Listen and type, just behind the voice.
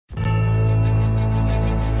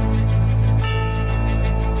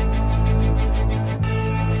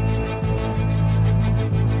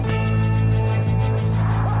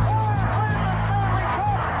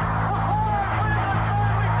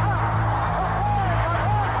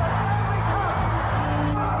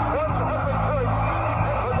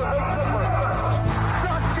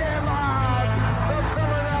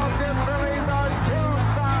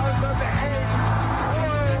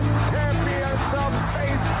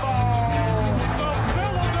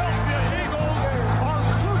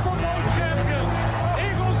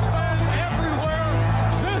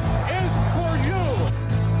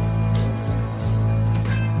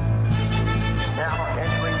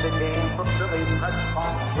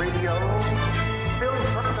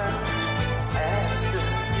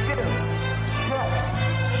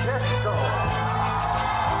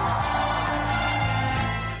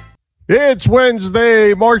It's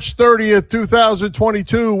Wednesday, March 30th,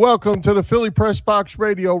 2022. Welcome to the Philly Pressbox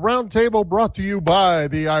Radio Roundtable, brought to you by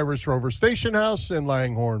the Irish Rover Station House in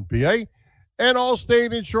Langhorne, PA, and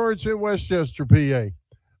Allstate Insurance in Westchester, PA.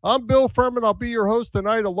 I'm Bill Furman. I'll be your host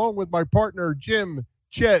tonight, along with my partner, Jim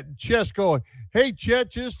Chet Chesko. Hey,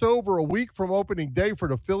 Chet, just over a week from opening day for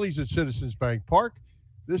the Phillies at Citizens Bank Park.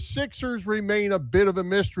 The Sixers remain a bit of a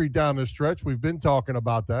mystery down the stretch. We've been talking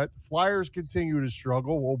about that. Flyers continue to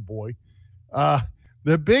struggle. Oh, boy.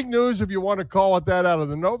 The big news, if you want to call it that, out of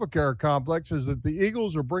the NovaCare complex is that the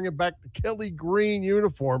Eagles are bringing back the Kelly green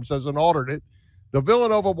uniforms as an alternate. The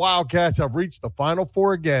Villanova Wildcats have reached the Final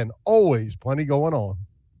Four again. Always plenty going on.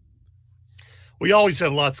 We always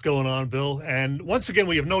have lots going on, Bill. And once again,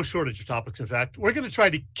 we have no shortage of topics. In fact, we're going to try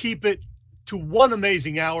to keep it to one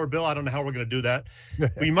amazing hour, Bill. I don't know how we're going to do that.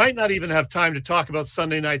 We might not even have time to talk about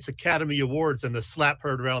Sunday night's Academy Awards and the slap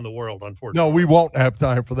heard around the world, unfortunately. No, we won't have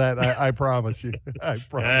time for that. I promise you. I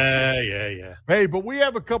promise. Yeah. Hey, but we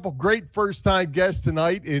have a couple great first-time guests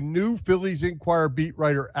tonight in new Phillies Inquirer beat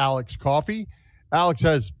writer ALEX Coffey. Alex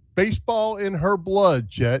has baseball in her blood,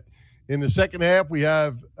 Chet. In the second half, we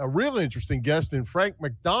have a real interesting guest in Frank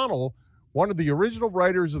McDonnell, one of the original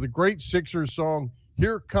writers of the great Sixers song,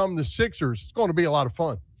 Here Come the Sixers. It's going to be a lot of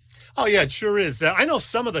fun. Oh, yeah, it sure is. I know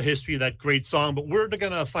some of the history of that great song, but we're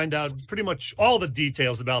going to find out pretty much all the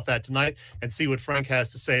details about that tonight and see what Frank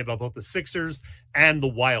has to say about both the Sixers and the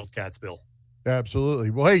Wildcats, Bill. Absolutely.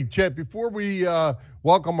 Well, hey, Chet, before we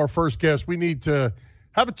welcome our first guest, we need to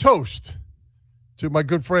have a toast to my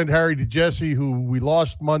good friend Harry DeJesse, who we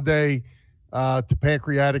lost Monday to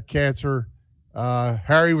pancreatic cancer.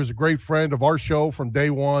 Harry was a great friend of our show from day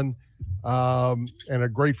one. And a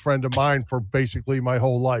great friend of mine for basically my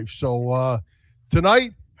whole life. So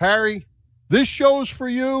tonight, Harry, this show's for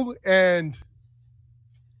you, and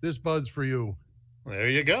this bud's for you. There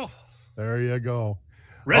you go. There you go.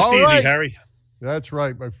 Rest All easy, right. Harry. That's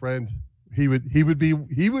right, my friend. He would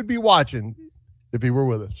be watching if he were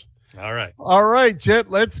with us. All right,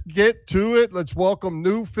 Jet. Let's get to it. Let's welcome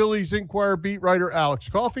new Phillies Inquirer beat writer ALEX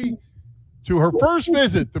Coffey to her first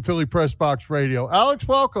visit to Philly Pressbox Radio. Alex,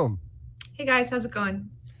 welcome. Hey guys, how's it going?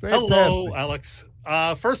 Fantastic. Hello, Alex.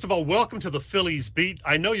 First of all, welcome to the Phillies beat.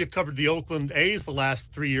 I know you covered the Oakland A's the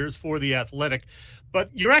last 3 years for The Athletic, but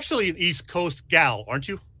you're actually an East Coast gal, aren't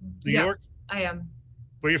you? New York? I am.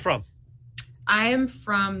 Where are you from? I am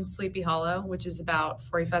from Sleepy Hollow, which is about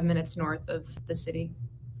 45 minutes north of the city.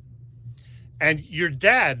 And your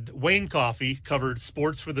dad, Wayne Coffey, covered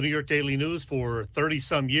sports for the New York Daily News for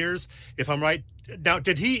 30-some years, if I'm right. Now,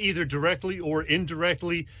 did he either directly or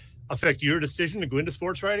indirectly affect your decision to go into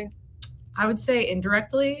sports writing? I would say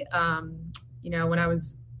indirectly. When I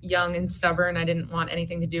was young and stubborn, I didn't want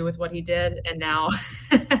anything to do with what he did. And now,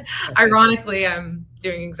 ironically, I'm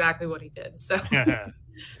doing exactly what he did. So, yeah.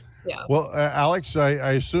 Well, Alex,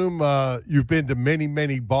 I assume you've been to many,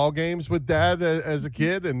 many ball games with Dad as a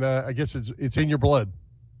kid, and I guess it's in your blood.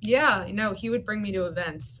 Yeah, he would bring me to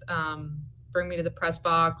events, bring me to the press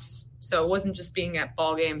box. So it wasn't just being at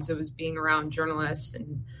ball games; it was being around journalists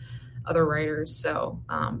and other writers. So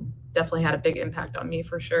definitely had a big impact on me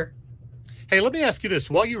for sure. Hey, let me ask you this.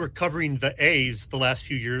 While you were covering the A's the last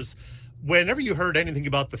few years, whenever you heard anything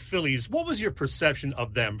about the Phillies, what was your perception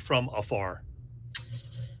of them from afar?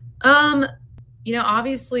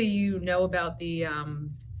 Obviously about the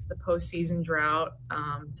postseason drought.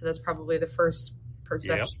 So that's probably the first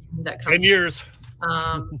perception that comes. 10 years.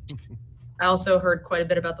 I also heard quite a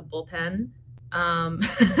bit about the bullpen.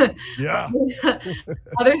 Yeah.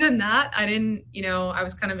 Other than that, I didn't, I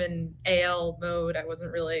was kind of in AL mode. I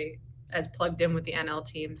wasn't really as plugged in with the NL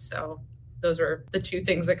team. So those are the two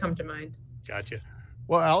things that come to mind. Gotcha.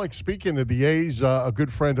 Well, Alex, speaking of the A's, a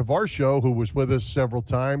good friend of our show who was with us several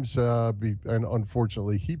times, and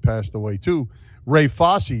unfortunately he passed away too, Ray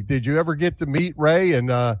Fosse. Did you ever get to meet Ray? And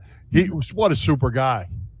he was, what a super guy.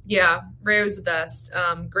 Yeah, Ray was the best.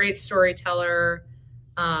 Great storyteller.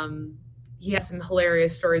 He had some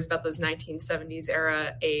hilarious stories about those 1970s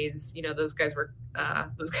era A's. Those guys were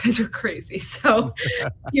crazy. So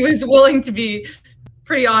he was willing to be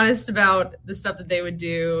pretty honest about the stuff that they would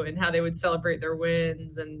do and how they would celebrate their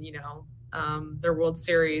wins and, their World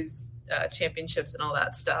Series championships and all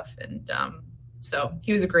that stuff. And so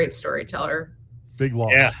he was a great storyteller. Big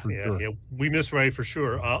loss. Yeah. Sure. We miss Ray for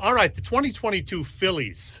sure. All right. The 2022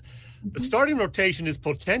 Phillies. The starting rotation is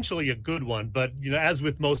potentially a good one, but, as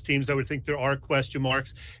with most teams, I would think there are question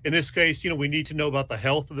marks. In this case, we need to know about the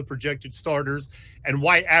health of the projected starters and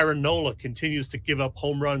why Aaron Nola continues to give up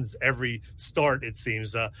home runs every start, it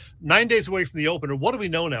seems. 9 days away from the opener, what do we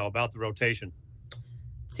know now about the rotation?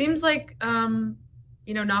 Seems like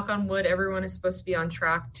knock on wood, everyone is supposed to be on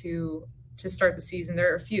track to start the season.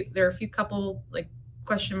 There are a few couple like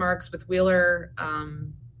question marks with Wheeler.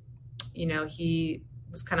 He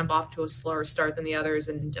was kind of off to a slower start than the others,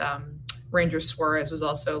 and Ranger Suarez was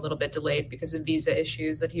also a little bit delayed because of visa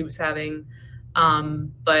issues that he was having.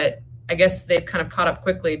 But I guess they've kind of caught up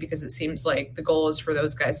quickly because it seems like the goal is for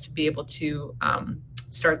those guys to be able to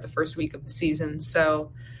start the first week of the season.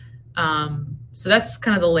 So that's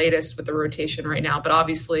kind of the latest with the rotation right now. But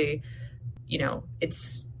obviously,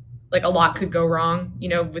 it's like a lot could go wrong,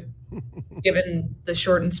 with given the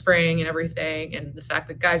shortened spring and everything, and the fact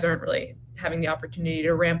that guys aren't really having the opportunity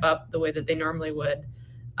to ramp up the way that they normally would.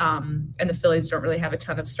 And the Phillies don't really have a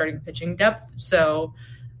ton of starting pitching depth. So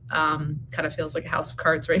kind of feels like a house of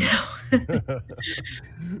cards right now.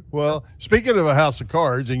 Well, speaking of a house of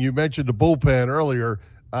cards, and you mentioned the bullpen earlier,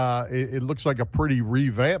 it looks like a pretty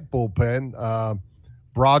revamped bullpen.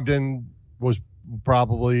 Brogdon was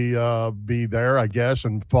probably be there, I guess,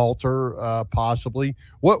 and Falter possibly.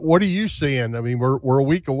 What are you seeing? I mean, we're a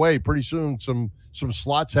week away. Pretty soon, some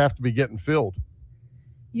slots have to be getting filled.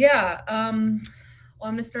 Yeah. Well,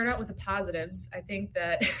 I'm going to start out with the positives. I think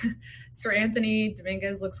that Sir Anthony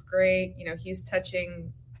Dominguez looks great. He's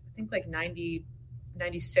touching, I think, like 90,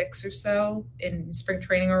 96 or so in spring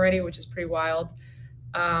training already, which is pretty wild.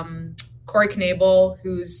 Corey Knebel,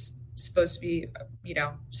 who's supposed to be,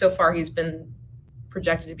 so far he's been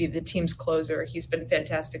projected to be the team's closer. He's been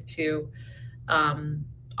fantastic too.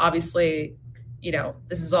 Obviously,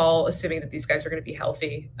 this is all assuming that these guys are going to be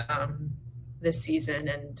healthy this season,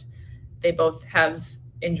 and they both have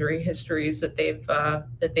injury histories that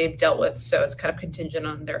they've dealt with. So it's kind of contingent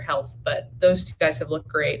on their health, but those two guys have looked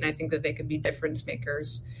great. And I think that they could be difference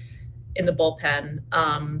makers in the bullpen.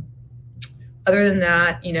 Other than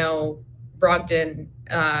that, Brogdon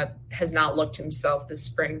has not looked himself this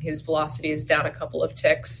spring. His velocity is down a couple of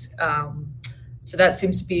ticks. So that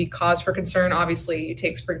seems to be cause for concern. Obviously, you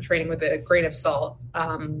take spring training with a grain of salt.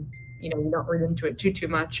 You don't read into it too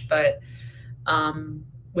much, but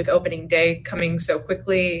with opening day coming so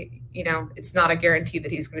quickly, it's not a guarantee that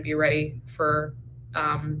he's going to be ready for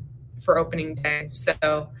opening day.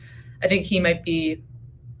 So I think he might be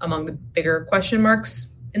among the bigger question marks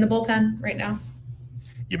in the bullpen right now.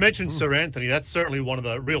 You mentioned Sir Anthony. That's certainly one of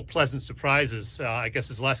the real pleasant surprises. I guess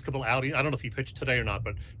his last couple of outings, I don't know if he pitched today or not,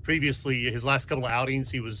 but previously his last couple of outings,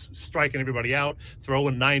 he was striking everybody out,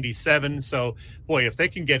 throwing 97. So, boy, if they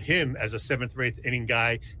can get him as a 7th or 8th inning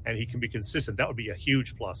guy and he can be consistent, that would be a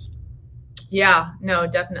huge plus. Yeah, no,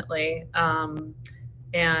 definitely.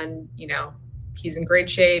 And, he's in great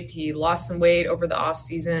shape. He lost some weight over the off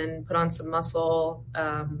season, put on some muscle,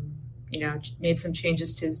 made some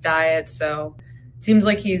changes to his diet. So, seems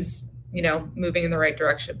like he's, moving in the right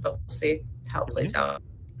direction, but we'll see how it plays out.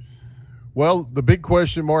 Well, the big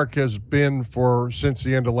question mark has been since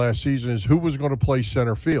the end of last season is who was going to play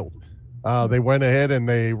center field. They went ahead and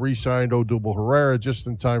they re-signed Odubel Herrera just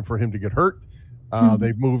in time for him to get hurt.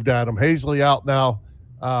 They've moved Adam Hazley out now.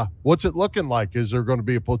 What's it looking like? Is there going to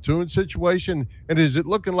be a platoon situation? And is it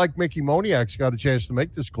looking like Mickey Moniak's got a chance to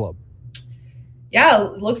make this club? Yeah,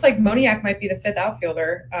 it looks like Moniak might be the 5th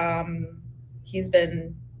outfielder. He's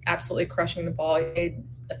been absolutely crushing the ball. He made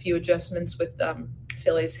a few adjustments with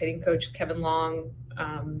Phillies hitting coach Kevin Long,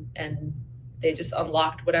 and they just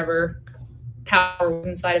unlocked whatever power was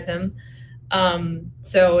inside of him.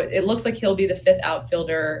 So it looks like he'll be the 5th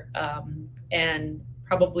outfielder, and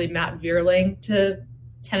probably Matt Vierling to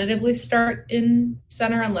tentatively start in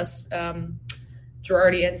center unless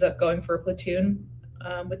Girardi ends up going for a platoon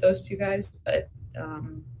with those two guys. But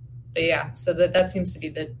yeah, so that seems to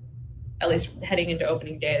be at least heading into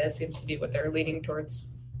opening day, that seems to be what they're leaning towards.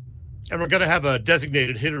 And we're going to have a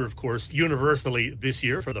designated hitter, of course, universally this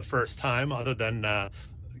year for the first time, other than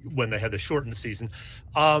when they had the shortened season.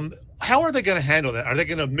 How are they going to handle that? Are they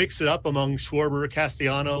going to mix it up among Schwarber,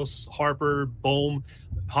 Castellanos, Harper, Bohm,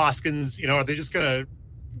 Hoskins? Are they just going to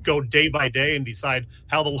go day by day and decide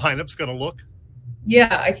how the lineup's going to look?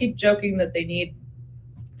 Yeah, I keep joking that they need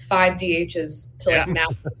 5 DHs to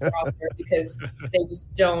match this roster because they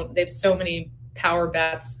just don't. They have so many power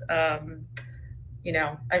bats. I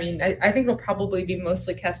think it'll probably be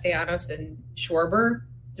mostly Castellanos and Schwarber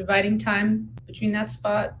dividing time between that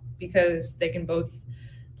spot because they can both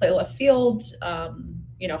play left field.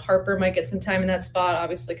 Harper might get some time in that spot.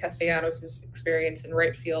 Obviously, Castellanos' experience in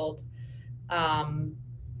right field.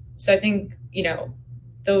 So I think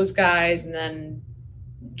those guys, and then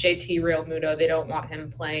JT Real Muto, they don't want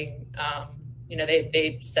him playing.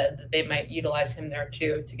 They said that they might utilize him there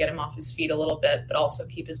too to get him off his feet a little bit, but also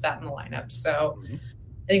keep his bat in the lineup. So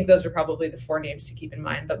I think those are probably the 4 names to keep in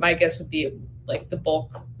mind. But my guess would be like the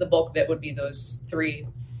bulk of it would be those 3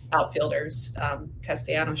 outfielders,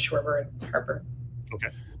 Castellanos, Schwarber, and Harper. Okay.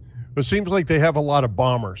 It seems like they have a lot of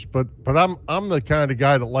bombers, but I'm the kind of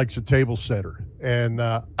guy that likes a table setter, and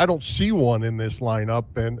I don't see one in this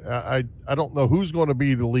lineup, and I don't know who's going to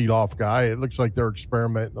be the leadoff guy. It looks like they're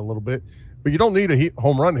experimenting a little bit, but you don't need a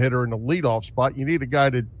home run hitter in the leadoff spot. You need a guy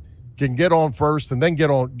that can get on first and then get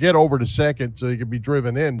over to second, so he can be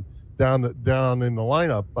driven in down in the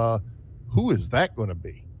lineup. Who is that going to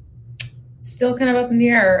be? Still kind of up in the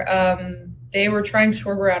air. They were trying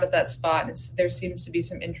Schwarber out at that spot, and there seems to be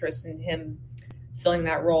some interest in him filling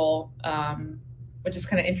that role, which is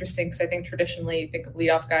kind of interesting because I think traditionally you think of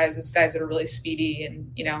leadoff guys as guys that are really speedy,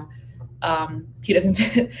 and he doesn't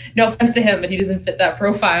fit. No offense to him, but he doesn't fit that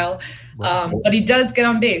profile. But he does get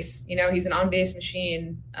on base. He's an on-base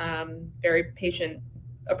machine. Very patient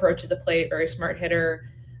approach to the plate, very smart hitter.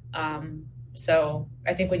 So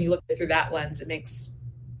I think when you look at it through that lens, it makes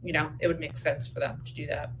it would make sense for them to do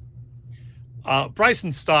that.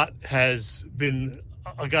 Bryson Stott has been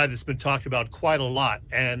a guy that's been talked about quite a lot,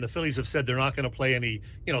 and the Phillies have said they're not going to play any,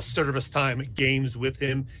 service time games with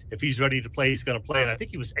him. If he's ready to play, he's going to play. And I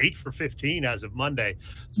think he was 8 for 15 as of Monday.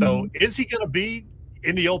 So Is he going to be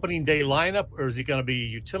in the opening day lineup, or is he going to be a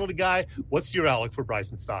utility guy? What's your outlook for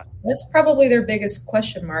Bryson Stott? That's probably their biggest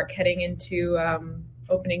question mark heading into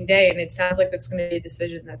opening day, and it sounds like that's going to be a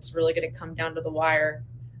decision that's really going to come down to the wire.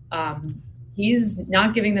 He's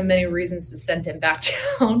not giving them many reasons to send him back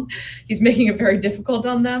down. He's making it very difficult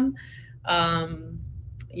on them.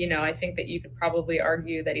 I think that you could probably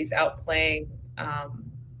argue that he's outplaying,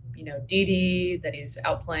 Didi, that he's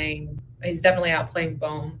definitely outplaying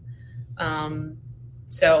Bohm.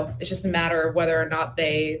 So it's just a matter of whether or not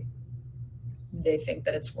they think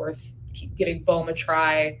that it's worth giving Bohm a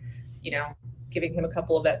try, giving him a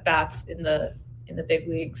couple of at-bats in the big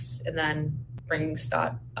leagues, and then bringing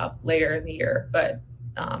Stott up later in the year. But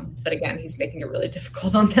again, he's making it really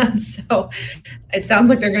difficult on them. So it sounds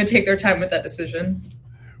like they're going to take their time with that decision.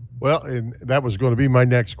 Well, and that was going to be my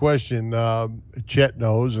next question. Chet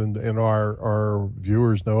knows, and our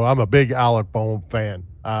viewers know, I'm a big Alec Bohm fan.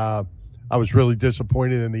 I was really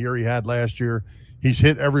disappointed in the year he had last year. He's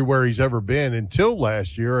hit everywhere he's ever been until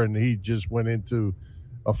last year, and he just went into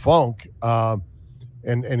a funk.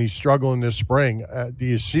 And he's struggling this spring. Do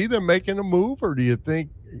you see them making a move, or do you think,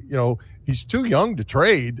 he's too young to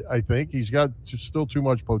trade? I think he's got still too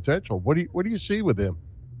much potential. What do you see with him?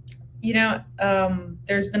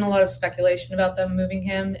 There's been a lot of speculation about them moving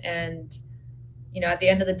him, and at the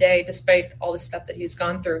end of the day, despite all the stuff that he's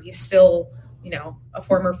gone through, he's still a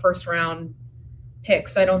former first round pick.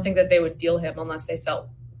 So I don't think that they would deal him unless they felt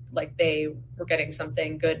like they were getting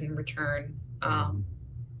something good in return.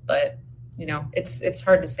 But it's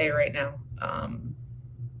hard to say right now.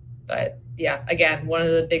 But yeah, again, one of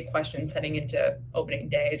the big questions heading into opening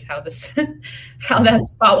day is how that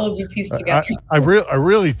spot will be pieced together. I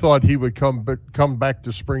really thought he would come back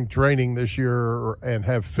to spring training this year and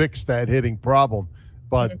have fixed that hitting problem,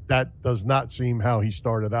 but that does not seem how he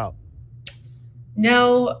started out.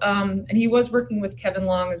 No, and he was working with Kevin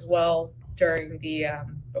Long as well during the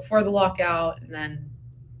before the lockout, and then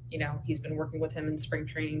he's been working with him in spring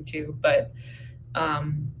training too. But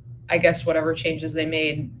I guess whatever changes they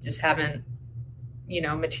made just haven't,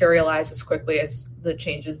 materialized as quickly as the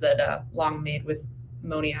changes that Long made with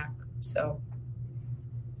Moniak. So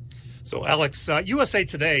Alex, USA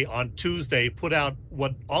Today on Tuesday put out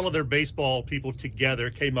what all of their baseball people together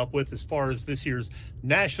came up with as far as this year's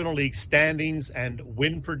National League standings and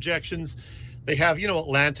win projections. They have,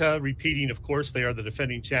 Atlanta repeating, of course, they are the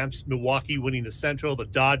defending champs. Milwaukee winning the Central. The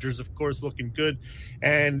Dodgers, of course, looking good.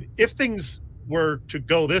 And if things were to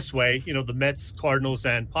go this way, the Mets, Cardinals,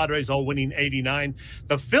 and Padres all winning 89.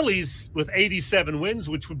 The Phillies with 87 wins,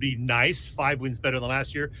 which would be nice, 5 wins better than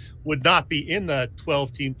last year, would not be in the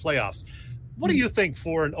 12-team playoffs. What do you think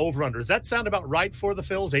for an over-under? Does that sound about right for the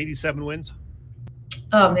Phils, 87 wins?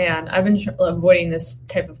 Oh, man, I've been avoiding this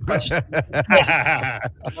type of question. Because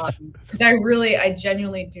I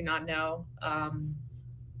genuinely do not know.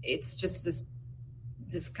 It's just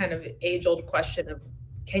this kind of age-old question of,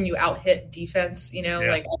 can you out-hit defense? I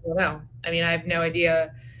don't know. I mean, I have no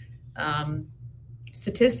idea.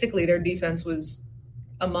 Statistically, their defense was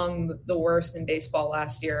among the worst in baseball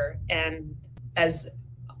last year. And as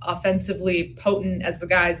offensively potent as the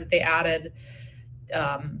guys that they added,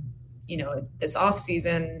 this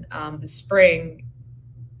offseason, this spring,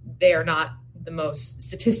 they are not the most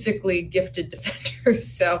statistically gifted defenders.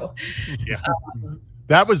 So, yeah.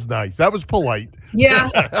 That was nice. That was polite. Yeah.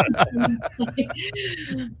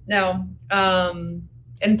 No.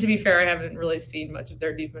 And to be fair, I haven't really seen much of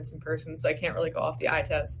their defense in person, so I can't really go off the eye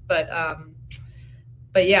test. But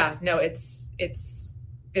yeah, no, it's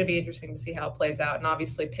going to be interesting to see how it plays out. And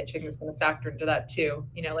obviously pitching is going to factor into that too.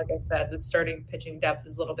 Like I said, the starting pitching depth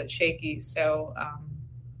is a little bit shaky. So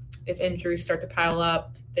if injuries start to pile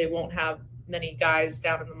up, they won't have many guys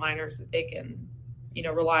down in the minors that they can,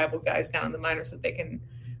 reliable guys down in the minors that they can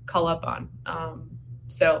call up on.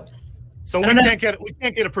 So we can't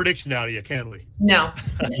get a prediction out of you, can we? No.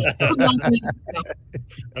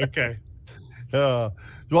 Okay.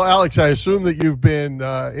 Well, Alex, I assume that you've been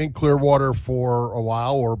in Clearwater for a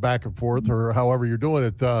while, or back and forth, or however you're doing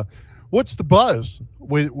it. What's the buzz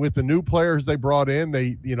with the new players they brought in?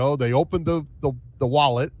 They opened the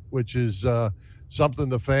wallet, which is something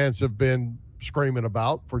the fans have been screaming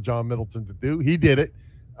about for John Middleton to do. He did it.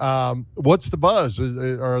 What's the buzz?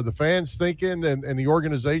 Are the fans thinking, and the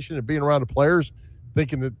organization and being around the players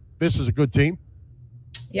thinking that this is a good team?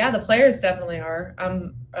 Yeah, the players definitely are.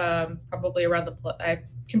 I'm probably around I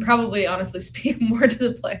can probably honestly speak more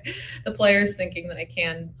to the players thinking than I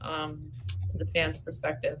can to the fans'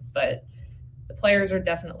 perspective. But the players are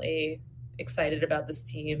definitely excited about this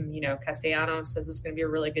team. Castellanos says it's going to be a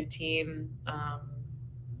really good team.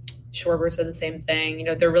 Schwarber said the same thing.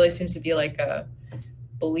 There really seems to be like a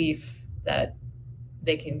belief that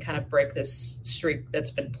they can kind of break this streak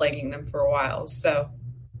that's been plaguing them for a while. So,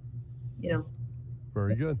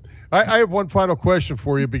 Very good. I have one final question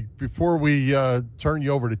for you before we turn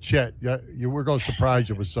you over to Chet. We're going to surprise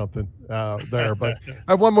you with something there, but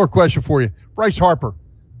I have one more question for you. Bryce Harper,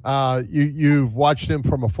 you've watched him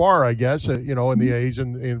from afar, I guess, in the A's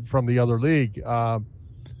and from the other league.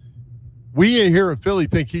 We in here in Philly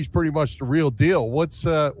think he's pretty much the real deal. What's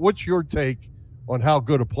your take on how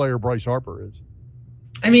good a player Bryce Harper is?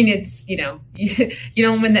 I mean, it's, you don't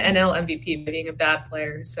win the NL MVP by being a bad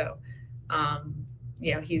player. So,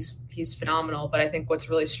 he's phenomenal. But I think what's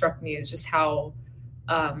really struck me is just how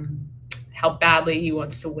badly he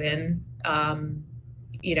wants to win.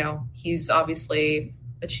 He's obviously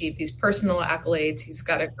achieved these personal accolades. He's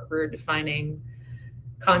got a career-defining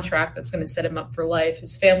contract that's going to set him up for life,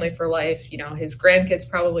 his family for life, his grandkids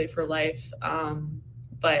probably for life.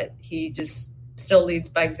 But he just still leads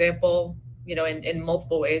by example, in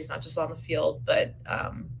multiple ways, not just on the field, but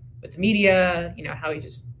with the media, how he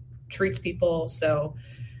just treats people. So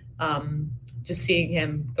just seeing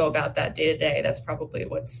him go about that day to day, that's probably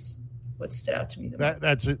what stood out to me.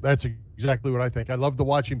 That's exactly what I think. I love to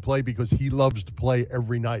watch him play because he loves to play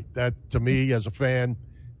every night. That, to me, as a fan,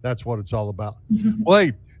 that's what it's all about. Well,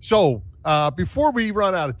 hey, so before we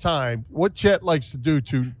run out of time, what Chet likes to do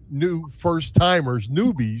to new first-timers,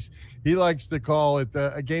 newbies, he likes to call it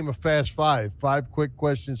a game of Fast Five. 5 quick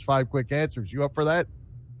questions, 5 quick answers. You up for that?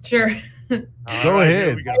 Sure. Go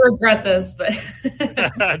ahead. I regret this, but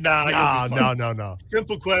No.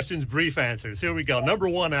 Simple questions, brief answers. Here we go. Number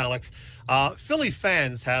 1, Alex. Philly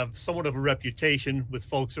fans have somewhat of a reputation with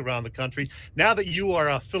folks around the country. Now that you are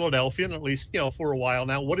a Philadelphian, at least for a while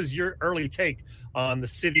now, what is your early take on the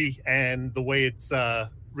city and the way it's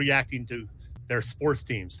reacting to their sports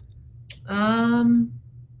teams?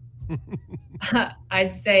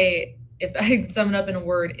 I'd say, if I could sum it up in a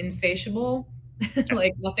word, insatiable.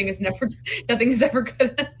 Like nothing is ever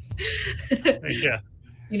good enough. Yeah.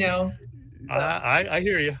 I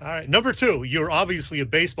hear you. All right. Number 2, you're obviously a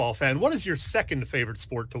baseball fan. What is your second favorite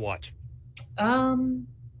sport to watch? I'd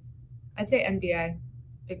say NBA.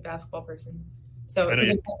 Big basketball person. So it's a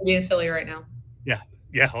good time to be in Philly right now. Yeah.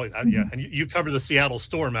 Yeah. And you cover the Seattle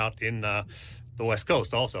Storm out in the West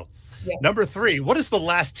Coast also. Yeah. Number 3, what is the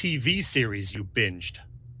last TV series you binged?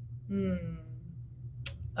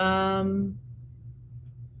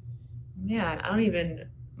 Man,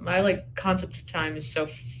 my concept of time is so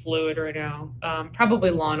fluid right now.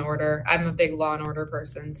 Probably Law and Order. I'm a big Law and Order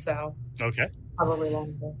person, so okay. Probably Law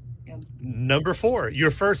and Order. Yeah. Number 4,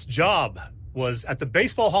 your first job was at the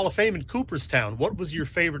Baseball Hall of Fame in Cooperstown. What was your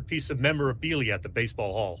favorite piece of memorabilia at the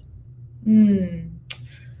Baseball Hall? Man,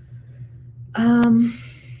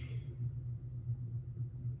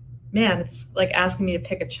 it's like asking me to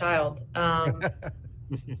pick a child. I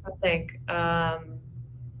think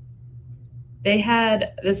they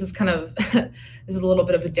had, this is a little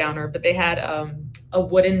bit of a downer, but they had a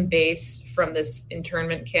wooden base from this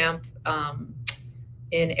internment camp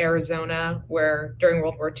in Arizona, where during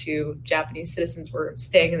World War II, Japanese citizens were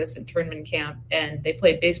staying in this internment camp, and they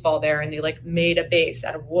played baseball there, and they made a base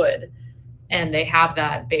out of wood, and they have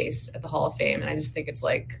that base at the Hall of Fame. And I just think it's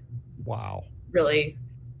wow, really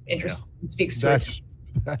interesting. Yeah. It speaks to it.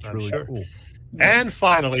 That's really cool. And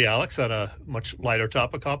finally, Alex, on a much lighter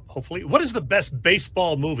topic, hopefully, what is the best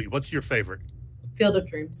baseball movie? What's your favorite? Field of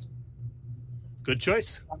Dreams. Good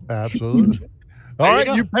choice. Absolutely. All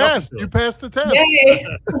right, you passed. You passed the test. Yay.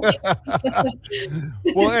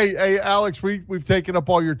 Well, hey, Alex, we've taken up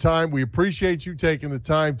all your time. We appreciate you taking the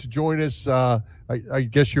time to join us. I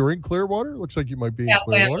guess you're in Clearwater. Looks like you might be in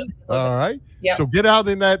Clearwater. All right. Yep. So get out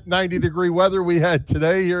in that 90-degree weather we had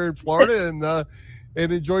today here in Florida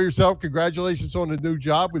and enjoy yourself. Congratulations on the new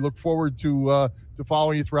job. We look forward to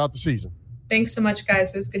following you throughout the season. Thanks so much,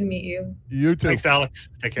 guys. It was good to meet you. You too. Thanks, Alex.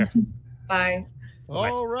 Take care. Bye.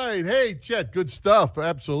 All right. Hey, Chet, good stuff.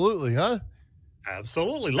 Absolutely, huh?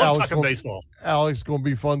 Absolutely. Love talking baseball. Alex going to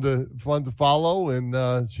be fun to follow,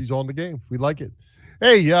 and she's on the game. We like it.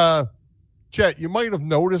 Hey, Chet, you might have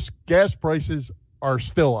noticed gas prices are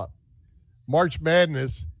still up. March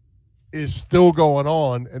Madness is still going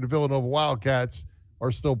on, and the Villanova Wildcats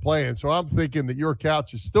are still playing. So I'm thinking that your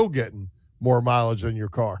couch is still getting more mileage than your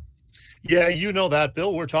car. Yeah, you know that,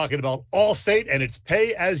 Bill. We're talking about Allstate, and it's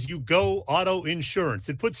pay-as-you-go auto insurance.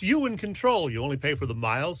 It puts you in control. You only pay for the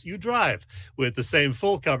miles you drive with the same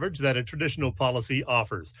full coverage that a traditional policy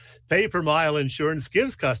offers. Pay-per-mile insurance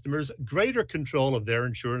gives customers greater control of their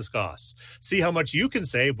insurance costs. See how much you can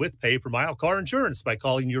save with pay-per-mile car insurance by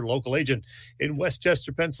calling your local agent in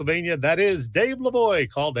Westchester, Pennsylvania. That is Dave Lavoie.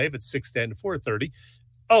 Call Dave at 610-430.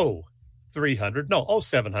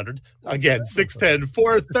 700. Again,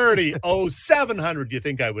 610-430-0700. You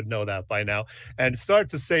think I would know that by now. And start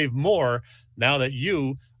to save more now that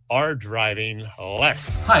you are driving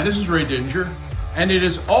less. Hi, this is Ray Dinger, and it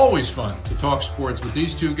is always fun to talk sports with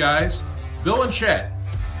these two guys, Bill and Chet,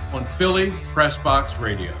 on Philly Pressbox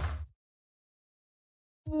Radio.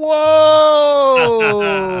 Whoa!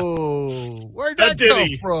 Where'd that come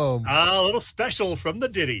from? A little special from the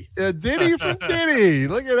Diddy. A Diddy from Diddy.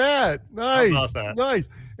 Look at that. Nice. How about that? Nice.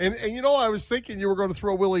 And you know, I was thinking you were going to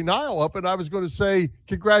throw Willie Nile up, and I was going to say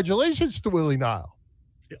congratulations to Willie Nile.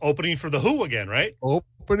 Opening for the Who again, right?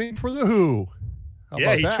 Opening for the Who.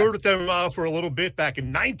 Yeah, he toured with them for a little bit back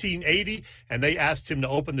in 1980, and they asked him to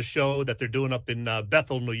open the show that they're doing up in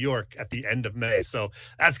Bethel, New York at the end of May. So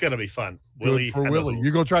that's going to be fun. Willie.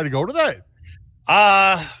 You going to try to go to that?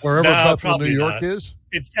 Wherever no, Bethel, New York is?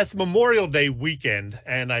 That's Memorial Day weekend,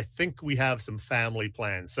 and I think we have some family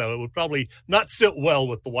plans. So it would probably not sit well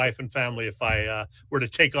with the wife and family if I were to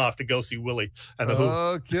take off to go see Willie and the Who.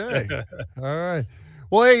 Okay. All right.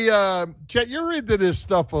 Well, hey, Chet, you're into this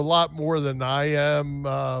stuff a lot more than I am.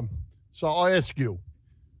 So I'll ask you,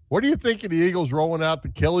 what do you think of the Eagles rolling out the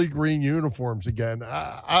Kelly green uniforms again?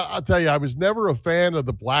 I'll tell you, I was never a fan of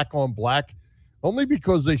the black on black, only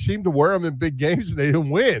because they seem to wear them in big games and they didn't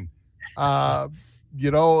win.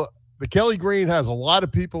 You know, the Kelly green has a lot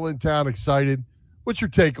of people in town excited. What's your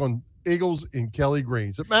take on Eagles in Kelly green?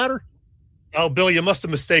 Does it matter? Oh, Bill, you must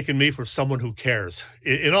have mistaken me for someone who cares.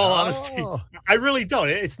 In all honesty, I really don't.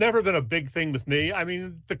 It's never been a big thing with me. I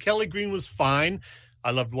mean, the Kelly green was fine.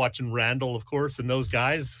 I loved watching Randall, of course, and those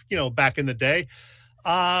guys, you know, back in the day.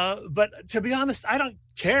 But to be honest, I don't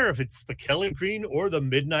care if it's the Kelly green or the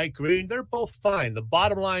midnight green. They're both fine. The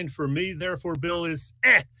bottom line for me, therefore, Bill, is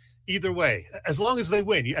either way, as long as they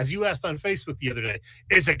win. As you asked on Facebook the other day,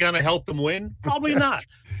 is it going to help them win? Probably not.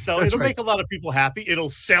 So it'll make a lot of people happy. It'll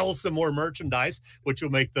sell some more merchandise, which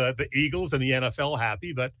will make the Eagles and the NFL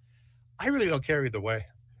happy. But I really don't care either way.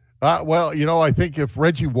 Well, you know, I think if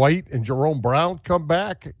Reggie White and Jerome Brown come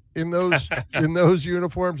back in those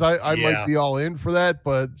uniforms, I might be all in for that.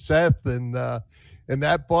 But Seth and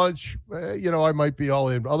that bunch, you know, I might be all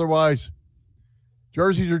in. Otherwise,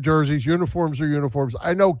 jerseys are jerseys, uniforms are uniforms.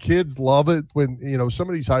 I know kids love it when, you know, some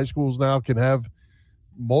of these high schools now can have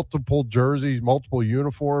multiple jerseys, multiple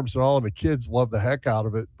uniforms and all, and the kids love the heck out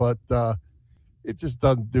of it. But it just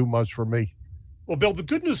doesn't do much for me. Well, Bill, the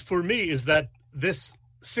good news for me is that this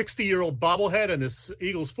 60-year-old bobblehead and this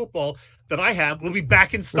Eagles football that I have will be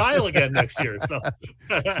back in style again next year. So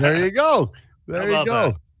there you go. There you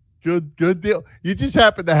go. That? Good deal. You just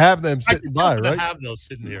happen to have them sitting by, right? I have those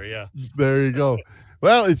sitting here, yeah. There you go.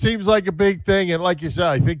 Well, it seems like a big thing, and like you said,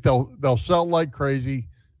 I think they'll sell like crazy.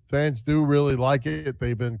 Fans do really like it.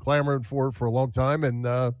 They've been clamoring for it for a long time, and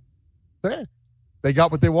they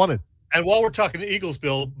got what they wanted. And while we're talking to Eagles,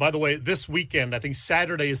 Bill, by the way, this weekend, I think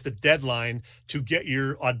Saturday is the deadline to get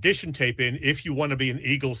your audition tape in if you want to be an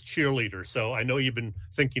Eagles cheerleader. So I know you've been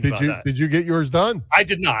thinking about that. Did you get yours done? I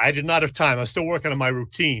did not. I did not have time. I'm still working on my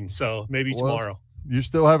routine, so maybe tomorrow. You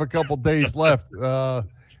still have a couple days left.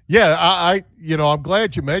 Yeah, I'm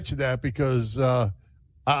glad you mentioned that because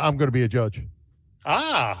I'm going to be a judge.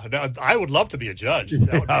 I would love to be a judge.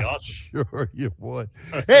 That would be awesome. Sure you would.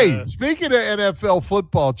 Hey, speaking of NFL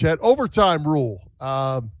football, Chet, overtime rule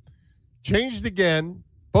changed again.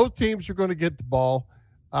 both teams are going to get the ball.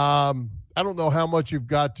 I don't know how much you've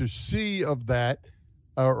got to see of that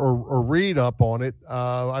or read up on it.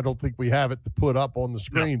 I don't think we have it to put up on the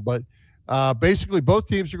screen, but basically both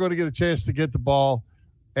teams are going to get a chance to get the ball,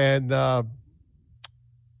 and I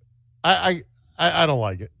don't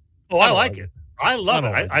like it. Oh, I like it. I love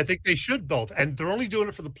it. I think they should both. And they're only doing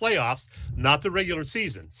it for the playoffs, not the regular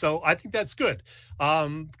season. So I think that's good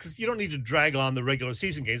because you don't need to drag on the regular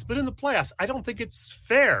season games. But in the playoffs, I don't think it's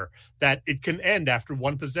fair that it can end after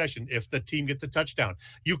one possession if the team gets a touchdown.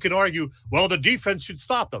 You can argue, well, the defense should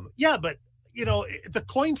stop them. Yeah, but, the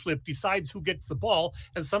coin flip decides who gets the ball.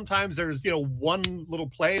 And sometimes there's, one little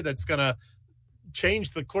play that's going to change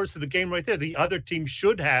the course of the game right there. The other team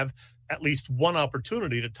should have at least one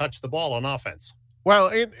opportunity to touch the ball on offense. Well,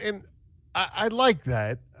 and I like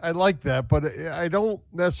that. But I don't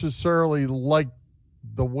necessarily like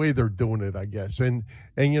the way they're doing it, I guess. And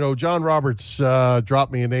John Roberts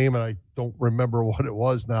dropped me a name, and I don't remember what it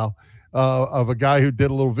was now, of a guy who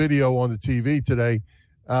did a little video on the TV today.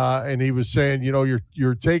 And he was saying,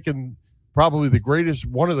 you're taking probably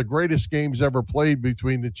one of the greatest games ever played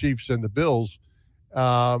between the Chiefs and the Bills.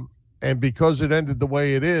 And because it ended the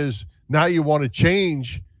way it is, now you want to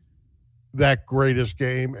change that greatest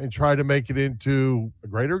game and try to make it into a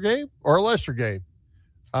greater game or a lesser game.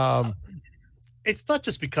 It's not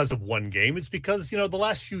just because of one game. It's because, the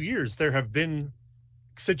last few years there have been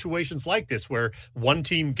situations like this where one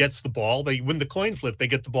team gets the ball, they win the coin flip, they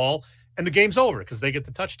get the ball, and the game's over because they get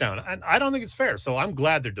the touchdown. And I don't think it's fair. So I'm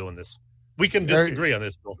glad they're doing this. We can disagree on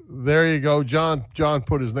this, Bill. There you go. John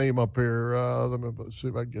put his name up here. Let me see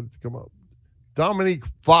if I can get it to come up. Dominique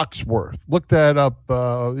Foxworth. Look that up.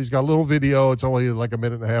 He's got a little video. It's only like a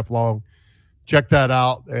minute and a half long. Check that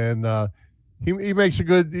out. And he makes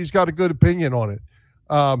he's got a good opinion on it.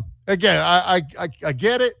 Again, I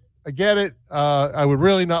get it. I would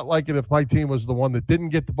really not like it if my team was the one that didn't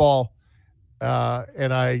get the ball.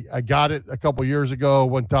 And I got it a couple years ago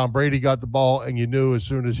when Tom Brady got the ball, and you knew as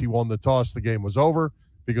soon as he won the toss, the game was over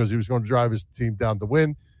because he was going to drive his team down to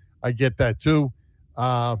win. I get that too.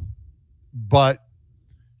 But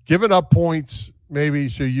giving up points maybe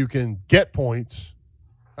so you can get points,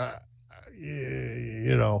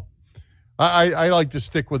 I like to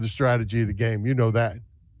stick with the strategy of the game. You know that.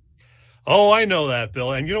 Oh, I know that,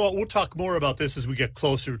 Bill. And you know what? We'll talk more about this as we get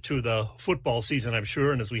closer to the football season, I'm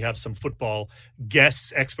sure, and as we have some football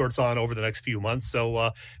guests, experts on over the next few months.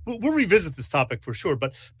 So we'll revisit this topic for sure.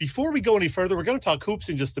 But before we go any further, we're going to talk hoops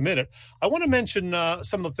in just a minute. I want to mention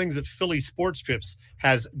some of the things that Philly Sports Trips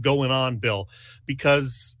has going on, Bill,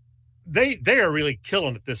 because they are really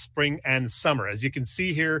killing it this spring and summer. As you can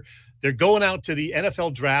see here, they're going out to the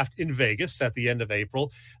NFL draft in Vegas at the end of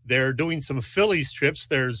April. They're doing some Phillies trips.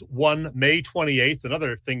 There's one May 28th,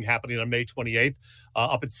 another thing happening on May 28th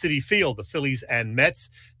up at Citi Field, the Phillies and Mets.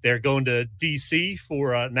 They're going to D.C.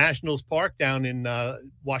 for Nationals Park down in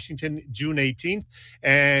Washington, June 18th.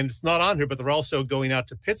 And it's not on here, but they're also going out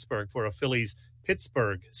to Pittsburgh for a Phillies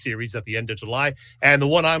Pittsburgh series at the end of July. And the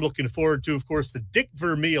one I'm looking forward to, of course, the Dick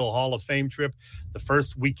Vermeil Hall of Fame trip, the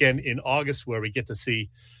first weekend in August, where we get to see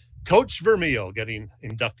Coach Vermeil getting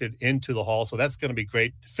inducted into the hall. So that's going to be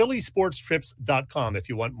great. PhillySportsTrips.com if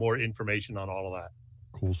you want more information on all of that.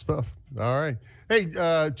 Cool stuff. All right. Hey,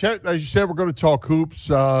 Chet, as you said, we're going to talk hoops.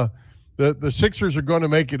 The Sixers are going to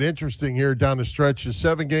make it interesting here down the stretch. There's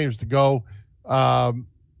 7 games to go.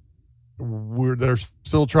 They're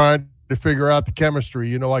still trying to figure out the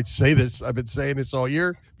chemistry. I say this. I've been saying this all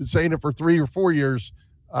year. Been saying it for 3 or 4 years.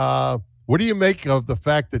 What do you make of the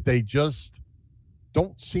fact that they just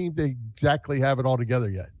don't seem to exactly have it all together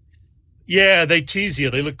yet? Yeah, they tease you.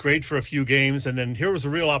 They look great for a few games, and then here was a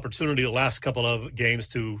real opportunity the last couple of games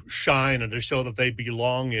to shine and to show that they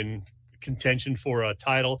belong in contention for a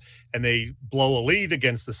title, and they blow a lead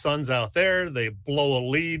against the Suns out there. They blow a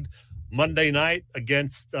lead Monday night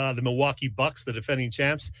against the Milwaukee Bucks, the defending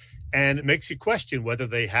champs, and it makes you question whether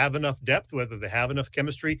they have enough depth, whether they have enough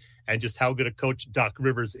chemistry, and just how good a coach Doc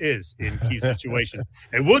Rivers is in key situations.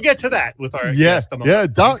 And we'll get to that with our guest.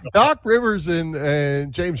 Doc Rivers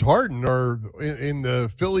and James Harden are in the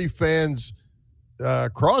Philly fans'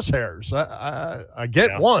 crosshairs. I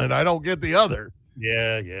get one. I don't get the other.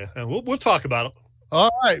 Yeah. And we'll talk about it.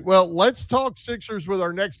 All right. Well, let's talk Sixers with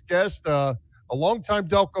our next guest, a longtime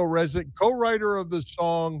Delco resident, co-writer of the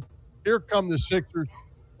song "Here Come the Sixers,"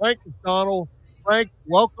 Frank McDonnell. Frank,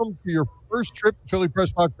 welcome to your first trip to Philly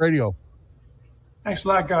Pressbox Radio. Thanks a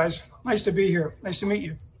lot, guys. Nice to be here. Nice to meet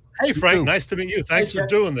you. Hey, Frank. Nice to meet you. Thanks for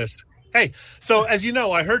doing this. Hey, so as you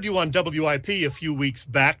know, I heard you on WIP a few weeks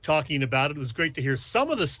back talking about it. It was great to hear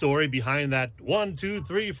some of the story behind that 1, 2,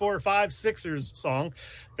 3, 4, 5 Sixers song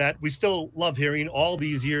that we still love hearing all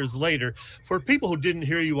these years later. For people who didn't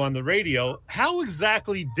hear you on the radio, how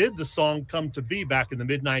exactly did the song come to be back in the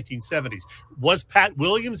mid-1970s? Was Pat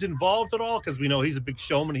Williams involved at all? Because we know he's a big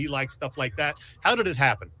showman. He likes stuff like that. How did it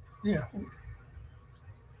happen? Yeah.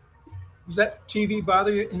 Does that TV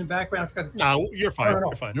bother you in the background? No, you're fine.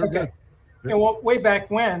 You're fine. You're okay. good. Yeah, well, way back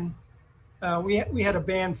when, we had a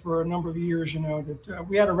band for a number of years. That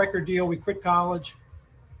we had a record deal. We quit college,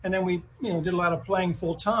 and then we did a lot of playing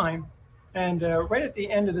full time. And right at the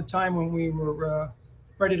end of the time when we were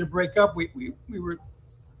ready to break up, we were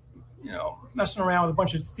messing around with a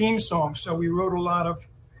bunch of theme songs. So we wrote a lot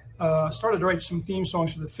of started to write some theme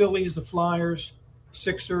songs for the Phillies, the Flyers,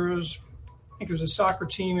 Sixers. I think it was a soccer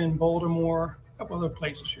team in Baltimore, a couple other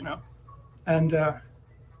places,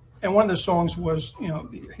 And one of the songs was,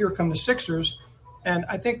 Here Come the Sixers. And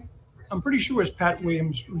I'm pretty sure it was Pat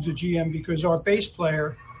Williams who was the GM, because our bass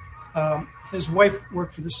player, his wife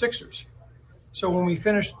worked for the Sixers. So when we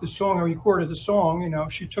finished the song or recorded the song,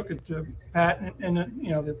 she took it to Pat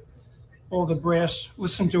and all the brass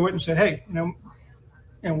listened to it and said, hey,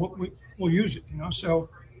 we'll use it, So,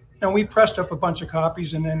 and we pressed up a bunch of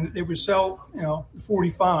copies, and then they would sell, the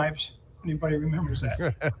 45s. Anybody remembers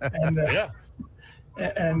that? And, Yeah.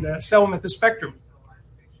 And sell them at the Spectrum.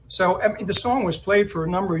 So the song was played for a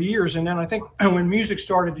number of years, and then I think when music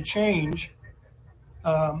started to change,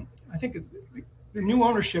 I think the new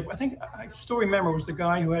ownership, I still remember, was the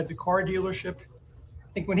guy who had the car dealership.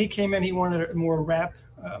 I think when he came in, he wanted more rap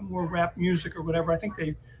music or whatever. I think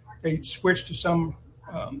they switched to some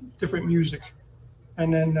different music,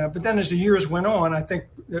 and then but then as the years went on, I think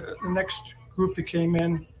the next group that came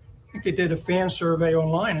in, I think they did a fan survey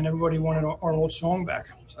online, and everybody wanted our old song back.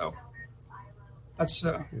 So that's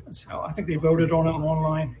how I think they voted on it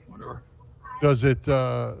online. Whatever. Does it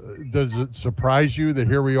surprise you that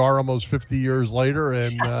here we are almost 50 years later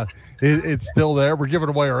and it's still there? We're giving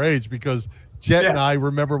away our age because Chet and I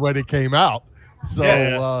remember when it came out.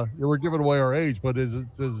 So we're giving away our age. But does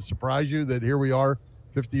it surprise you that here we are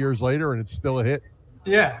 50 years later and it's still a hit?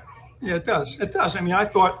 Yeah, it does. It does. I mean, I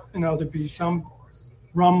thought there'd be some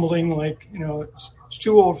rumbling like it's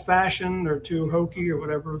too old-fashioned or too hokey or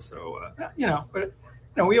whatever. So but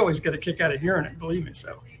we always get a kick out of hearing it. Believe me.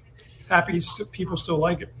 So happy people still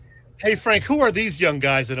like it. Hey Frank, who are these young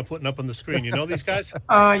guys that are putting up on the screen? You know these guys?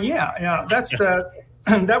 Yeah. That's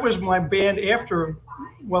that was my band after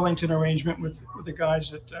Wellington arrangement with the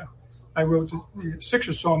guys that I wrote the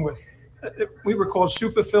Sixers song with. We were called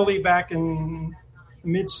Super Philly back in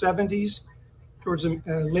mid '70s. Towards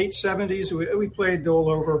the late 70s, we played all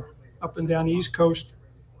over, up and down the East Coast,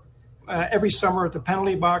 every summer at the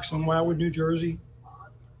Penalty Box in Wildwood, New Jersey.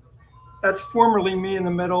 That's formerly me in the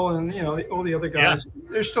middle, and all the other guys.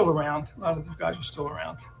 They're still around. A lot of the guys are still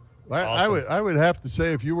around. Awesome. I would have to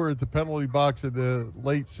say, if you were at the Penalty Box in the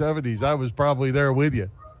late 70s, I was probably there with you.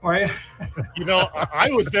 Right. I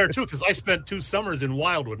was there too, because I spent 2 summers in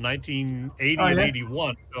Wildwood, 1980 and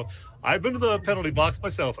 81. So I've been to the Penalty Box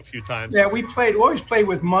myself a few times. Yeah, we always played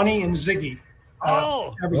with Money and Ziggy.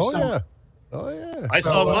 Every summer. Oh yeah. I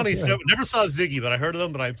saw Money. So never saw Ziggy, but I heard of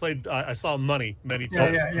them. But I saw Money many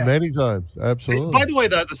times. Yeah. Many times, absolutely. By the way,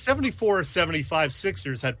 the 74-75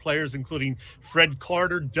 Sixers had players including Fred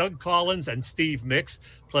Carter, Doug Collins, and Steve Mix,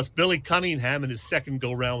 plus Billy Cunningham in his second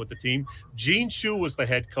go-round with the team. Gene Shue was the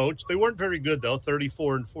head coach. They weren't very good, though,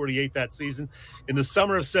 34-48 that season. In the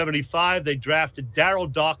summer of 75, they drafted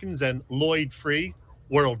Darryl Dawkins and Lloyd Free.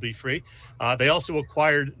 Worldly Free. They also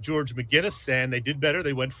acquired George McGinnis, and they did better.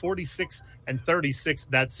 They went 46-36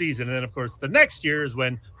 that season. And then, of course, the next year is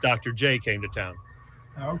when Dr. J came to town.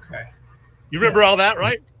 Okay. You remember all that,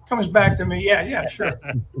 right? Comes back to me. Yeah, sure.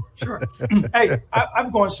 Sure. Hey,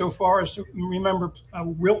 I've gone so far as to remember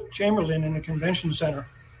Wilt Chamberlain in the convention center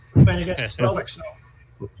playing against the Celtics.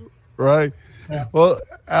 So. Right. Yeah. Well,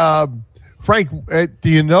 Frank, do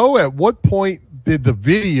you know at what point did the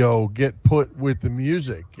video get put with the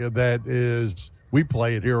music? That is, we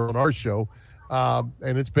play it here on our show,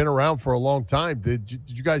 and it's been around for a long time. Did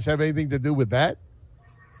you guys have anything to do with that?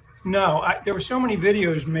 No, there were so many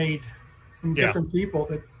videos made from different people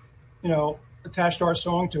that, attached our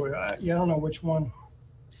song to it. I don't know which one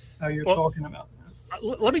you're talking about.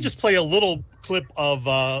 Let me just play a little clip of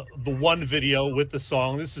the one video with the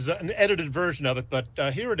song. This is an edited version of it, but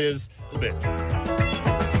here it is a bit.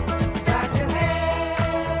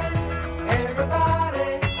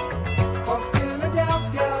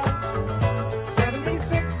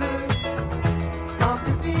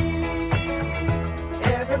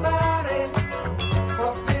 Everybody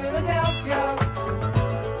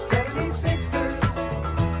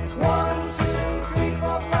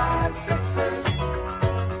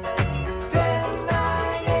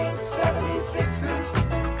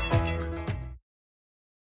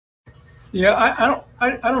Yeah,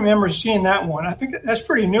 I don't remember seeing that one. I think that's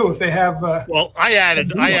pretty new. If they have, well, I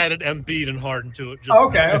added Embiid and Harden to it. Just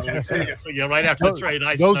okay. So yeah, right after the trade,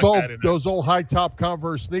 those old high top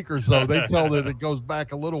Converse sneakers though. They tell that it goes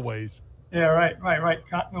back a little ways. Yeah, right.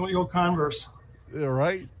 The old Converse. Yeah,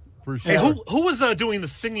 right. For sure. Hey, who was doing the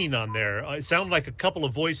singing on there? It sounded like a couple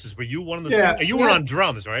of voices. Were you one of the singers? You were on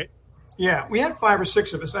drums, right? Yeah, we had 5 or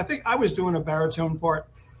 6 of us. I think I was doing a baritone part.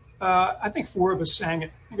 I think 4 of us sang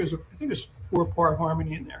it. I think it was 4-part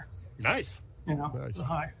harmony in there. Nice. It was a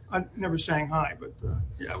high. I never sang high, but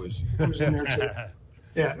I was in there too.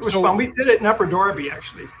 Yeah, it was fun. We did it in Upper Darby,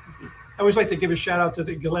 actually. I always like to give a shout out to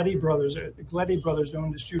the Galletti brothers. The Galletti brothers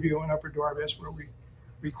owned the studio in Upper Darby. That's where we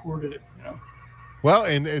recorded it. Well,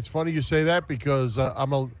 and it's funny you say that because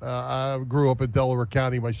I grew up in Delaware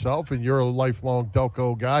County myself, and you're a lifelong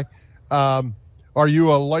Delco guy. Are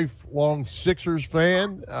you a lifelong Sixers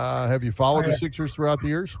fan? Have you followed the Sixers throughout the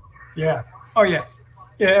years? Yeah. Oh, yeah.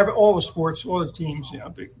 Yeah, all the sports, all the teams,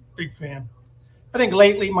 big fan. I think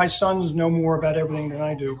lately my sons know more about everything than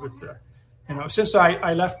I do. But, since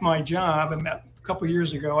I left my job about a couple of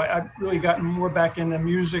years ago, I've really gotten more back into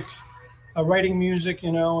music, writing music,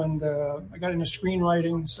 and I got into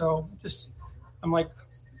screenwriting. So I'm like,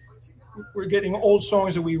 we're getting old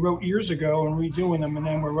songs that we wrote years ago and redoing them, and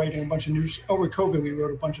then we're writing a bunch of new. Over COVID, we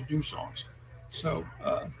wrote a bunch of new songs. So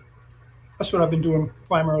that's what I've been doing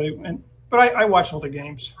primarily. But I watch all the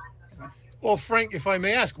games. Well, Frank, if I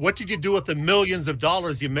may ask, what did you do with the millions of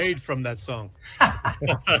dollars you made from that song? I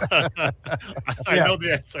know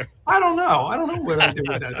the answer. I don't know what I did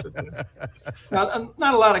with that.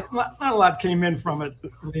 Not a lot came in from it,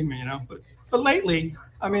 believe me, But lately,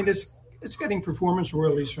 I mean, it's getting performance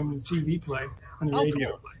royalties from the TV play and the radio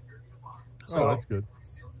cool. play. So that's good.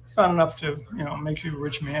 It's not enough to make you a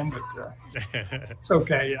rich man, but it's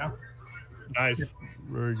okay. Nice, yeah.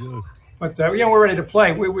 Very good. But we're ready to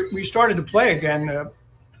play. We started to play again.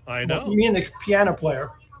 I know. Me and the piano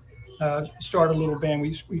player started a little band.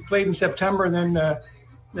 We played in September, and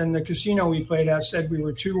then the casino we played at said we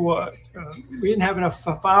were too. We didn't have enough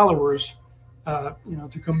followers,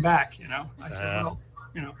 to come back. I said, well,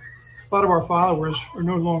 a lot of our followers are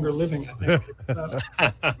no longer living, I think.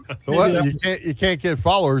 So you can't get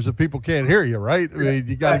followers if people can't hear you, right? I mean,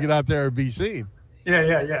 you got to get out there and be seen.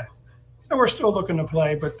 Yeah. And we're still looking to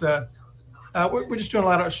play, but we're just doing a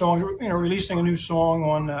lot of songs. Releasing a new song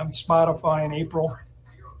on Spotify in April.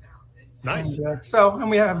 Nice. And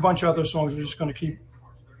we have a bunch of other songs we're just going to keep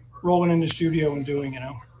rolling in the studio and doing,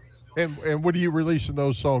 And what are you releasing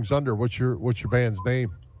those songs under? What's your band's name?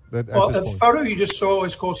 The photo you just saw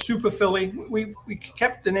is called Super Philly. We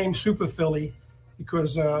kept the name Super Philly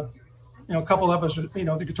because a couple of us,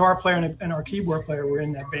 the guitar player and our keyboard player were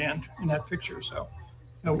in that band in that picture. So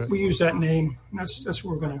we use that name. And that's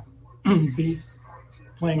what we're going to be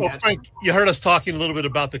playing. Well, Frank, you heard us talking a little bit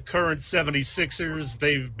about the current 76ers.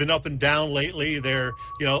 They've been up and down lately. They're,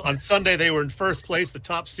 on Sunday they were in first place, the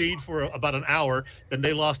top seed for about an hour. Then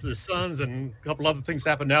they lost to the Suns, and a couple other things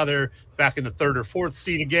happened. Now they're back in the 3rd or 4th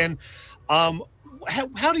seed again.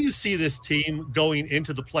 How do you see this team going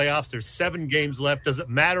into the playoffs? There's 7 games left. Does it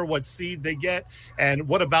matter what seed they get? And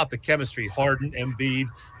what about the chemistry? Harden, Embiid,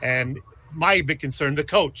 and my big concern, the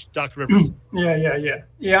coach, Dr. Rivers.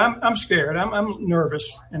 Yeah. I'm scared. I'm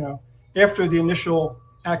nervous. After the initial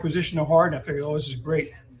acquisition of Harden, I figured, this is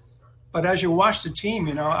great. But as you watch the team,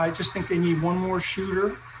 I just think they need one more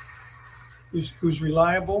shooter who's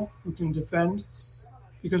reliable, who can defend.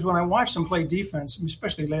 Because when I watched them play defense,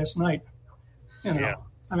 especially last night, I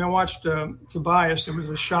watched Tobias. There was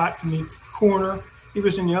a shot from the corner. He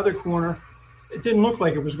was in the other corner. It didn't look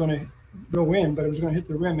like it was going to go in, but it was going to hit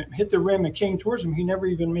the rim. It hit the rim. It came towards him. He never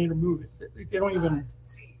even made a move. They don't even,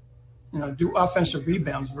 do offensive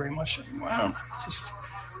rebounds very much anymore. I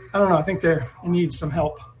don't know. I think they need some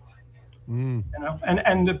help. And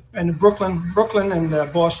Brooklyn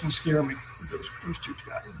and Boston scare me. Those two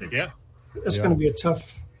guys. It's going to be a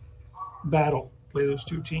tough battle. Play those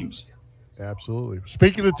two teams. Absolutely.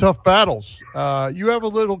 Speaking of tough battles, you have a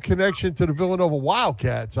little connection to the Villanova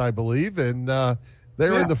Wildcats, I believe, and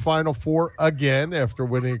they're in the Final Four again after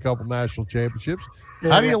winning a couple national championships.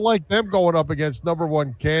 How do you like them going up against number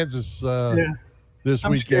 1 Kansas this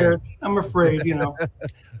weekend? Scared. I'm afraid,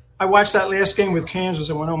 I watched that last game with Kansas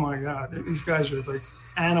and went, oh, my God, these guys are like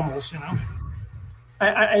animals,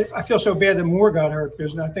 I feel so bad that Moore got hurt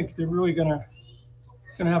because I think they're really going to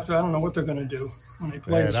have to – I don't know what they're going to do when they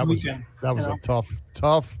play this weekend. That was a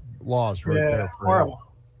tough loss right there. Yeah, horrible.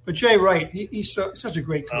 But Jay Wright, he's such a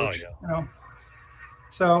great coach,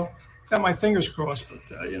 So got my fingers crossed, but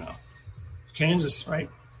Kansas, right?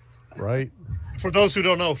 Right. For those who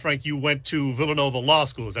don't know, Frank, you went to Villanova Law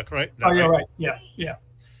School. Is that correct? Right. Yeah.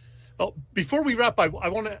 Well, before we wrap, I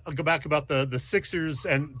want to go back about the Sixers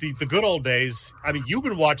and the good old days. I mean, you've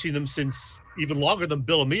been watching them since even longer than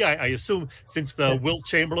Bill and me, I assume, since the Wilt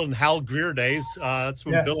Chamberlain and Hal Greer days. That's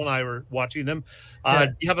when Bill and I were watching them. Do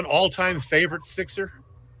you have an all-time favorite Sixer?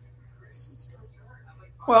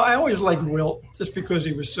 Well, I always liked Wilt just because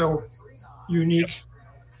he was so unique.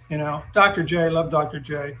 Dr. J, I love Dr.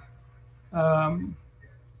 J. I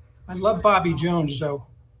love Bobby Jones, though,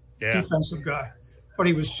 defensive guy. But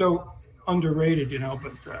he was so underrated,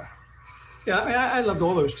 But I loved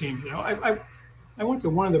all those teams. I went to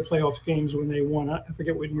one of the playoff games when they won. I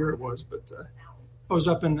forget what year it was, but I was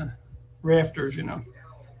up in the rafters, for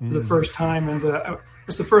the first time, and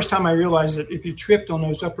it's the first time I realized that if you tripped on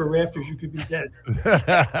those upper rafters, you could be dead.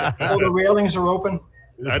 All the railings are open.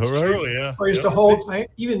 That's true, yeah. I used to hold.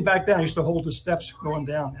 Even back then, I used to hold the steps going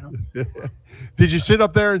down. Did you sit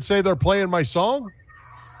up there and say they're playing my song?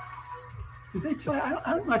 Did they play?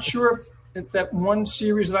 I'm not sure. That one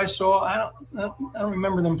series that I saw, I don't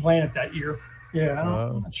remember them playing it that year. Yeah,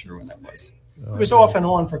 I'm not sure when that was. It was off and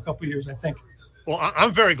on for a couple of years, I think. Well,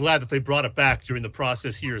 I'm very glad that they brought it back during the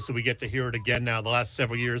process here, so we get to hear it again now the last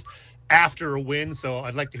several years after a win. So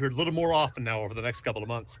I'd like to hear it a little more often now over the next couple of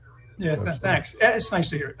months. Yeah, thanks. It's nice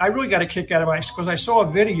to hear it. I really got a kick out of it because I saw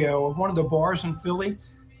a video of one of the bars in Philly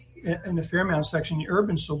in the Fairmount section. The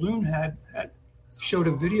Urban Saloon had showed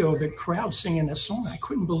a video of the crowd singing this song. I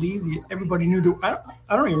couldn't believe everybody knew I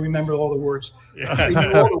don't even remember all the words.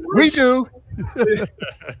 Yeah. We do.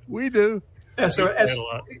 We do. Yeah, so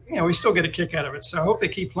we still get a kick out of it. So I hope they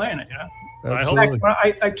keep playing it.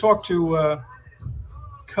 I talked to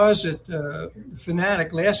Cuz at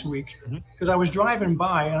Fanatic last week because I was driving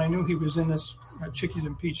by and I knew he was in this Chickies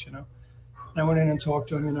and Peach, And I went in and talked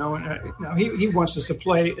to him, and he wants us to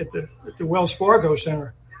play at the Wells Fargo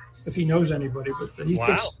Center if he knows anybody, but he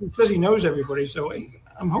says he knows everybody. So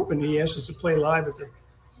I'm hoping he asks us to play live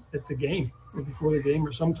at the game or before the game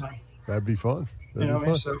or sometime. That'd be fun.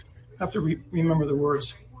 So I have to remember the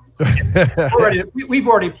words. We've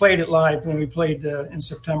already played it live when we played in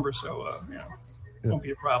September, so it won't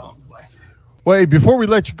be a problem to play. Wait, before we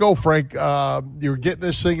let you go, Frank, you're getting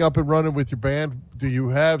this thing up and running with your band. Do you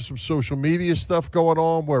have some social media stuff going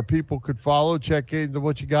on where people could follow, check into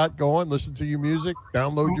what you got going, listen to your music,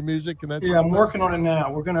 download your music, and that's I'm working on it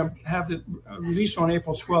now. We're going to have it released on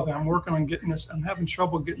April 12th. And I'm working on getting this. I'm having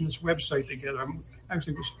trouble getting this website together. I'm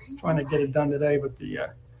actually just trying to get it done today, but the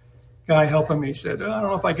guy helping me said, I don't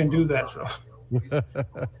know if I can do that. So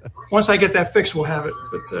once I get that fixed, we'll have it,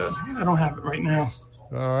 but I don't have it right now.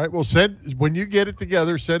 All right. Well, when you get it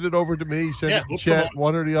together, send it over to me. Send it to Chet,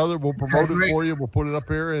 one or the other. We'll promote it for you. We'll put it up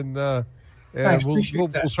here, and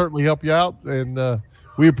we'll certainly help you out. And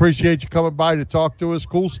we appreciate you coming by to talk to us.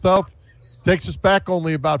 Cool stuff. Takes us back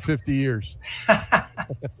only about 50 years.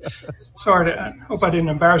 Sorry. I hope I didn't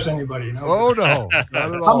embarrass anybody. Oh, no. Not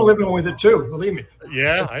at all. I'm living with it, too. Believe me.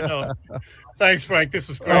 Yeah, I know. Thanks, Frank. This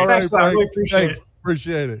was great. All right, thanks, Frank. I really appreciate it.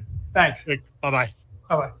 Appreciate it. Thanks. Bye-bye.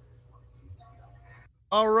 Bye-bye.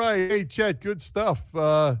 All right. Hey, Chet, good stuff.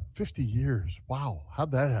 50 years. Wow.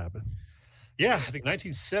 How'd that happen? Yeah, I think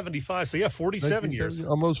 1975. So, 47 years.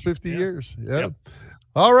 Almost 50 years. Yeah. Yep.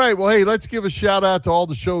 All right. Well, hey, let's give a shout-out to all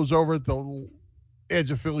the shows over at the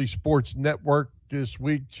Edge of Philly Sports Network this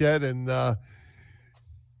week, Chet. And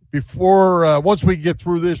once we get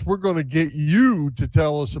through this, we're going to get you to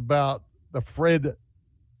tell us about the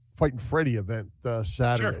Fighting Freddy event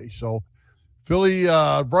Saturday. Sure. So, Philly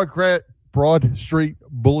Broad Street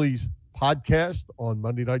Bullies podcast on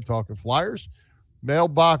Monday night, Talking Flyers.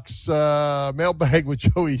 Mailbag with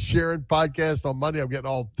Joey Sharon podcast on Monday. I'm getting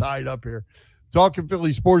all tied up here. Talking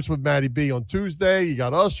Philly Sports with Matty B on Tuesday. You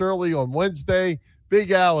got us early on Wednesday.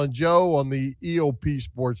 Big Al and Joe on the EOP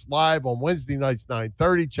Sports Live on Wednesday nights,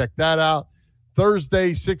 9:30. Check that out.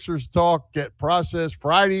 Thursday, Sixers Talk, Get Processed.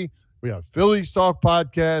 Friday, we have Phillies Talk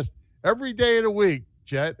podcast every day of the week,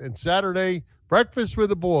 Chet. And Saturday, Breakfast with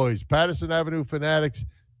the Boys, Patterson Avenue Fanatics.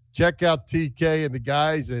 Check out TK and the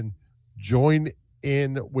guys and join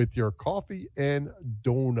in with your coffee and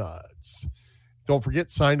donuts. Don't forget,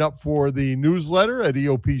 sign up for the newsletter at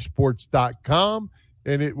eopsports.com,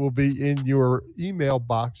 and it will be in your email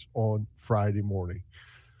box on Friday morning.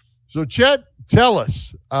 So, Chet, tell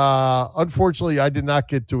us. Unfortunately, I did not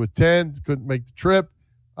get to attend, couldn't make the trip,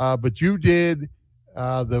 but you did.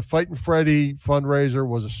 The Fighting Freddy fundraiser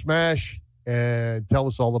was a smash. And tell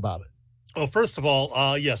us all about it. Well, first of all,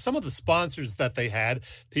 some of the sponsors that they had,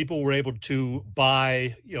 people were able to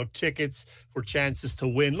buy, tickets for chances to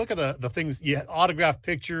win. Look at the things, autographed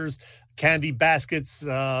pictures, candy baskets,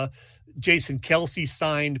 Jason Kelsey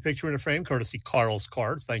signed picture in a frame, courtesy Carl's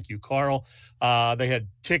Cards. Thank you, Carl. They had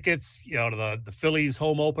tickets, to the Phillies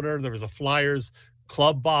home opener. There was a Flyers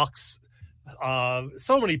club box.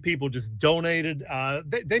 So many people just donated.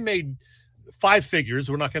 They made 5 figures.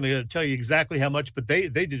 We're not going to tell you exactly how much, but they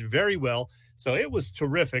did very well. So it was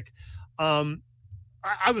terrific.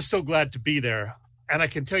 I was so glad to be there. And I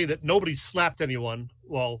can tell you that nobody slapped anyone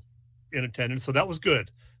while in attendance. So that was good.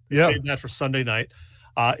 They saved that for Sunday night.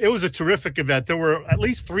 It was a terrific event. There were at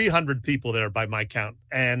least 300 people there by my count.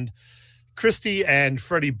 And Christy and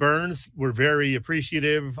Freddie Burns were very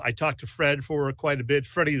appreciative. I talked to Fred for quite a bit.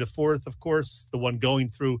 Freddie the fourth, of course, the one going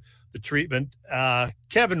through the treatment.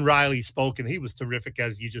 Kevin Riley spoke, and he was terrific,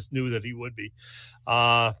 as you just knew that he would be.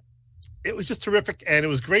 It was just terrific, and it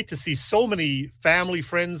was great to see so many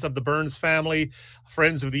friends of the Burns family,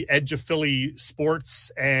 friends of the Edge of Philly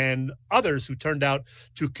sports, and others who turned out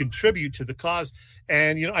to contribute to the cause.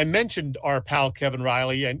 And, I mentioned our pal Kevin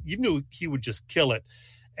Riley, and you knew he would just kill it.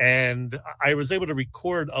 And I was able to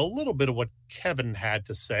record a little bit of what Kevin had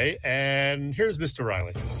to say, and here's Mr.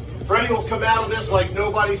 Riley. Freddie will come out of this like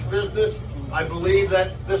nobody's business. I believe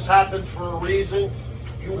that this happens for a reason.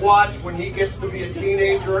 You watch when he gets to be a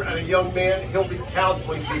teenager and a young man, he'll be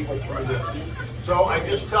counseling people through this. So I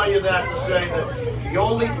just tell you that to say that the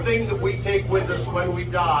only thing that we take with us when we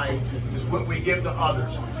die is what we give to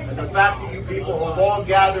others. And the fact that you people have all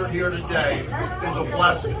gathered here today is a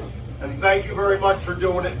blessing. And thank you very much for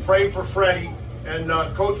doing it. Pray for Freddie. And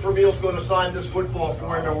Coach Vermeil's going to sign this football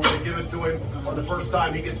for him, and we're going to give it to him on the first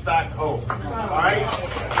time he gets back home. All right?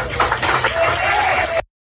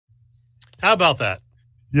 How about that?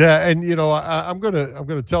 Yeah, and I'm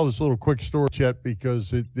gonna tell this little quick story, Chet,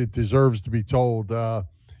 because it deserves to be told.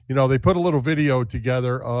 They put a little video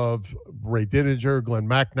together of Ray Dininger, Glenn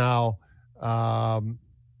McDonnell,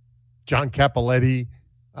 John Capoletti,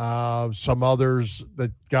 some others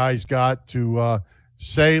that guys got to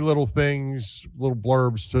say little things, little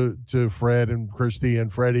blurbs to Fred and Christy and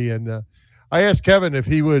Freddie. And I asked Kevin if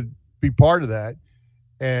he would be part of that,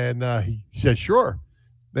 and he said sure.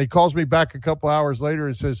 He calls me back a couple hours later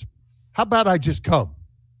and says, how about I just come?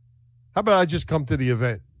 How about I just come to the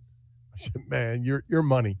event? I said, man, you're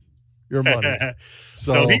money. You're money.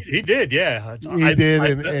 So he did, yeah. He did. I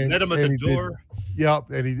and met him at the door.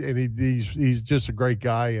 Yep, and he's just a great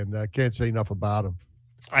guy, and can't say enough about him.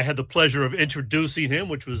 I had the pleasure of introducing him,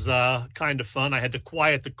 which was kind of fun. I had to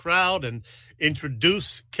quiet the crowd and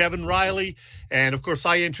introduce Kevin Riley. And, of course,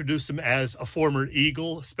 I introduced him as a former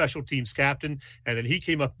Eagle special teams captain. And then he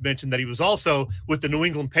came up and mentioned that he was also with the New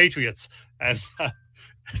England Patriots. And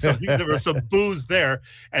so there was some booze there.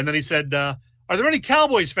 And then he said, are there any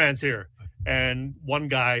Cowboys fans here? And one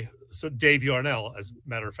guy, so Dave Yarnell, as a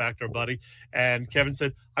matter of fact, our buddy, and Kevin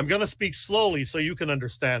said, I'm going to speak slowly so you can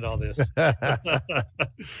understand all this. Well,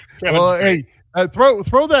 hey,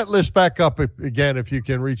 throw that list back up again if you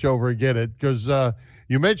can reach over and get it, because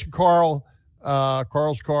you mentioned Carl's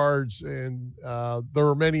Cards, and there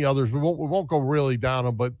are many others. We won't go really down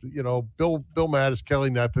them, but Bill Mattis, Kelly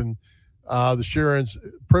Neppen, the Sheerans,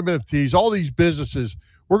 Primitive Tees, all these businesses.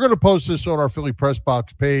 We're going to post this on our Philly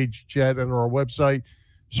Pressbox page, Chet, and our website.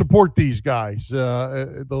 Support these guys,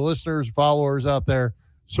 the listeners, followers out there.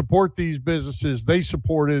 Support these businesses. They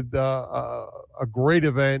supported a great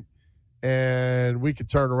event, and we could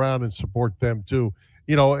turn around and support them too.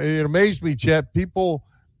 It amazed me, Chet. People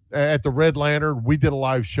at the Red Lantern, we did a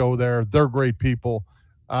live show there. They're great people.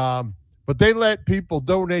 But they let people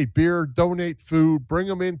donate beer, donate food, bring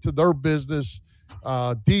them into their business.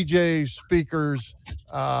 DJs, speakers,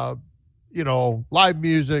 live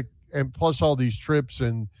music, and plus all these trips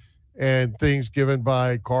and things given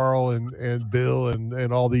by Carl and Bill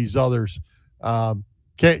and all these others.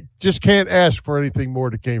 Can't ask for anything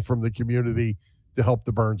more that came from the community to help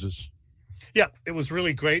the Burnses. Yeah, it was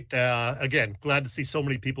really great. Again, glad to see so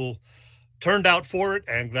many people turned out for it,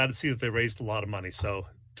 and glad to see that they raised a lot of money. So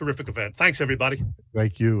terrific event. Thanks, everybody.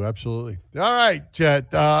 Thank you. Absolutely. All right,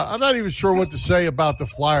 Chet. I'm not even sure what to say about the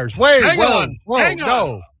Flyers. Wait, hang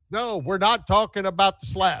on. No, we're not talking about the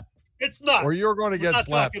slap. It's not. Or you're going to get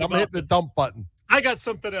slapped. I'm hitting the dump button. I got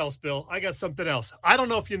something else, Bill. I don't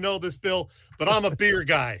know if you know this, Bill, but I'm a beer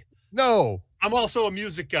guy. No. I'm also a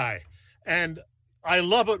music guy. And I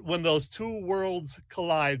love it when those two worlds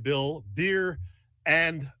collide, Bill, beer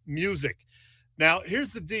and music. Now,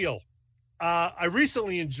 here's the deal. I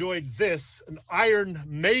recently enjoyed an Iron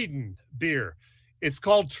Maiden beer. It's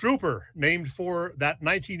called Trooper, named for that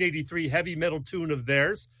 1983 heavy metal tune of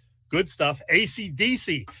theirs Good stuff.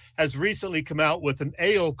 AC/DC has recently come out with an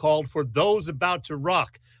ale called For Those About to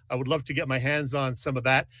Rock. I would love to get my hands on some of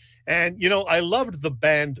that. And, you know, I loved the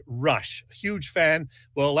band Rush. Huge fan.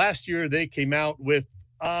 Well, last year they came out with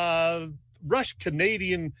Rush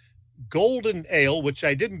Canadian Golden Ale, which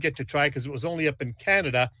I didn't get to try because it was only up in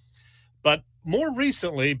Canada. But more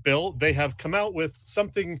recently, Bill, they have come out with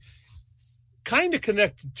something kind of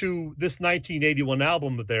connected to this 1981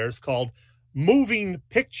 album of theirs called Moving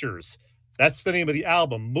Pictures. That's the name of the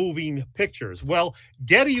album, Moving Pictures. Well,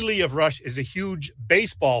 Geddy Lee of Rush is a huge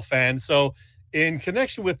baseball fan. So in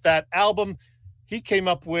connection with that album, he came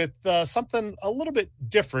up with something a little bit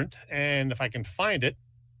different. And if I can find it,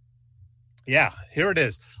 yeah, here it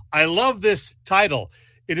is. I love this title.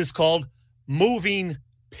 It is called Moving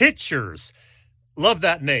Pictures. Love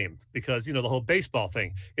that name because, you know, the whole baseball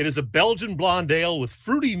thing. It is a Belgian blonde ale with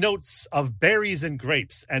fruity notes of berries and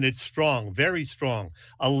grapes, and it's strong, very strong.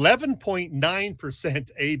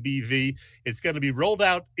 11.9% ABV. It's going to be rolled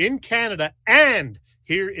out in Canada and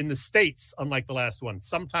here in the States, unlike the last one.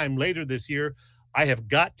 Sometime later this year, I have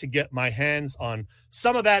got to get my hands on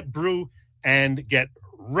some of that brew and get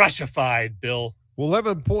Rushified, Bill. Well,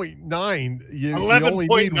 11.9.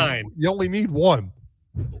 11.9. You only need one.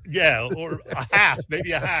 Yeah, or a half,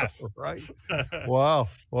 maybe a half. Right. Wow.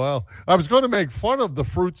 I was going to make fun of the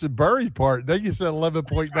fruits and berry part. Then you said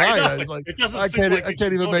 11.9. I was like, I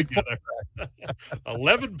can't even make fun of that.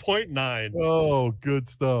 11.9. Oh, good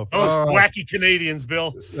stuff. Those wacky Canadians,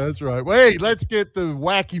 Bill. That's right. Well, hey, let's get the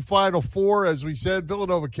wacky Final Four. As we said,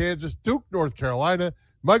 Villanova, Kansas, Duke, North Carolina.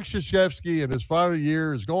 Mike Krzyzewski in his final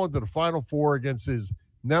year is going to the Final Four against his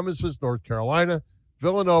nemesis, North Carolina.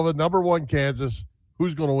 Villanova, number 1, Kansas.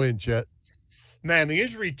 Who's going to win, Chet? Man, the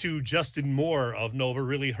injury to Justin Moore of Nova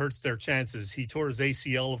really hurts their chances. He tore his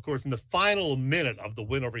ACL, of course, in the final minute of the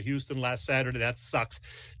win over Houston last Saturday. That sucks.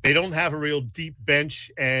 They don't have a real deep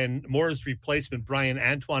bench, and Moore's replacement, Brian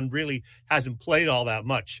Antoine, really hasn't played all that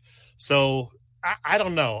much. So I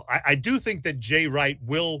don't know. I do think that Jay Wright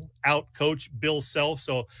will out-coach Bill Self,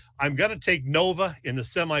 so I'm going to take Nova in the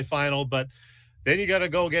semifinal, but then you got to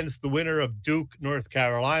go against the winner of Duke, North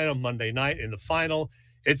Carolina, Monday night in the final.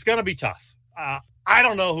 It's going to be tough. I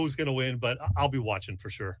don't know who's going to win, but I'll be watching for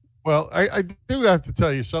sure. Well, I do have to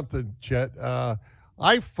tell you something, Chet. I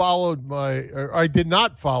did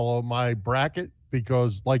not follow my bracket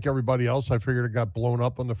because, like everybody else, I figured it got blown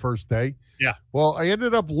up on the first day. Yeah. Well, I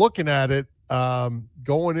ended up looking at it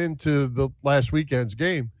going into the last weekend's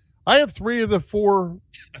game. I have 3 of the 4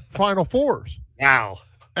 Final Fours. Wow.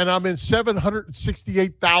 And I'm in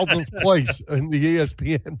 768,000th place in the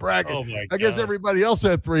ESPN bracket. Oh my God. I guess everybody else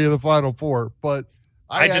had 3 of the Final 4, but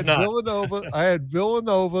I had Villanova. I had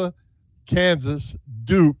Villanova, Kansas,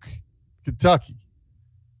 Duke, Kentucky,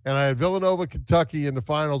 and I had Villanova, Kentucky in the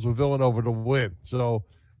finals with Villanova to win. So,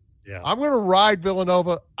 yeah, I'm going to ride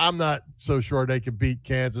Villanova. I'm not so sure they can beat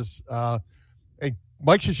Kansas. And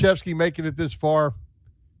Mike Krzyzewski making it this far.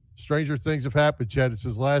 Stranger things have happened, Chad. It's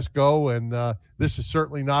his last go, and this is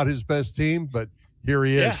certainly not his best team, but here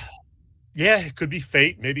he is. Yeah, it could be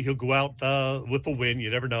fate. Maybe he'll go out with a win.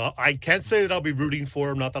 You never know. I can't say that I'll be rooting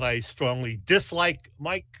for him. Not that I strongly dislike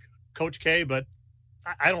Coach K, but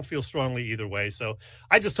I don't feel strongly either way. So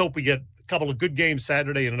I just hope we get a couple of good games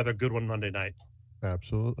Saturday and another good one Monday night.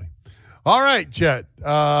 Absolutely. All right, Chet.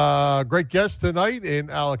 Great guest tonight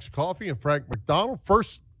in ALEX Coffey and Frank McDonnell.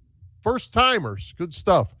 First timers. Good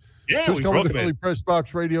stuff. Yeah, who's coming to Philly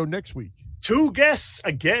Pressbox Radio next week? 2 guests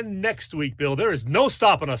again next week, Bill. There is no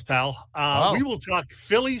stopping us, pal. We will talk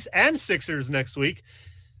Phillies and Sixers next week.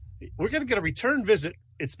 We're going to get a return visit.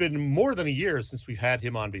 It's been more than a year since we've had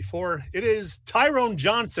him on before. It is Tyrone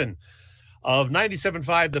Johnson of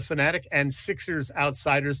 97.5 The Fanatic and Sixers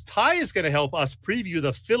Outsiders. Ty is going to help us preview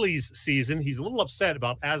the Phillies season. He's a little upset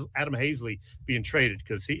about Adam Hazley being traded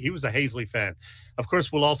because he was a Hazley fan. Of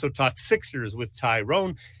course, we'll also talk Sixers with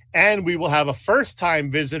Tyrone, and we will have a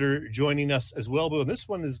first-time visitor joining us as well. But this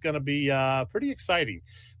one is going to be pretty exciting.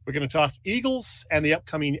 We're going to talk Eagles and the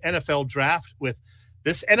upcoming NFL draft with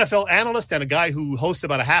this NFL analyst and a guy who hosts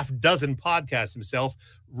about a half dozen podcasts himself,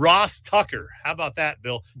 Ross Tucker. How about that,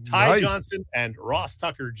 Bill? Ty Johnson and Ross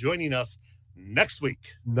Tucker joining us next week.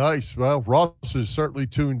 Nice. Well, Ross is certainly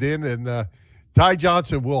tuned in, and Ty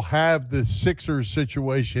Johnson will have the Sixers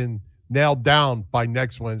situation nailed down by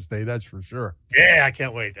next Wednesday. That's for sure. Yeah, I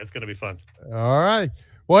can't wait. That's going to be fun. All right.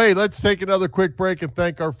 Well, hey, let's take another quick break and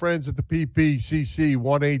thank our friends at the PPCC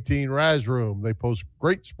 118 Raz Room. They post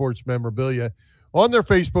great sports memorabilia on their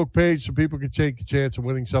Facebook page so people can take a chance of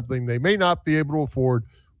winning something they may not be able to afford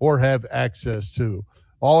or have access to.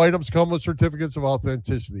 All items come with certificates of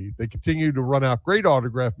authenticity. They continue to run out great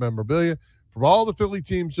autographed memorabilia from all the Philly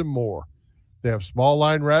teams and more. They have small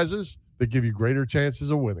line razzes that give you greater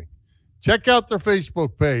chances of winning. Check out their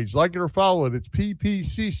Facebook page. Like it or follow it. It's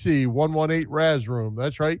PPCC 118 Raz Room.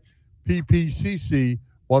 That's right, PPCC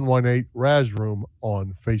 118 Raz Room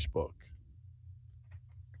on Facebook.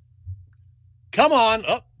 Come on.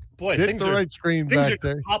 Oh, boy. Hit the right screen back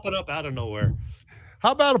there. Popping up out of nowhere.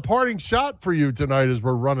 How about a parting shot for you tonight as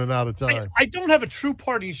we're running out of time? I don't have a true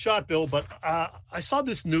parting shot, Bill, but I saw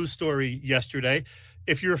this news story yesterday.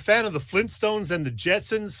 If you're a fan of the Flintstones and the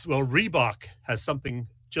Jetsons, well, Reebok has something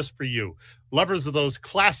just for you. Lovers of those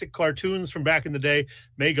classic cartoons from back in the day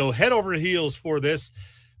may go head over heels for this.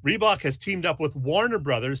 Reebok has teamed up with Warner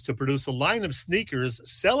Brothers to produce a line of sneakers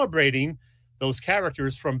celebrating those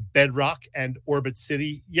characters from Bedrock and Orbit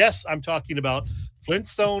City. Yes, I'm talking about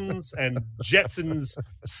Flintstones and Jetsons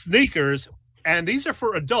sneakers, and these are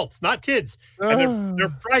for adults, not kids. And they're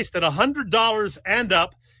priced at $100 and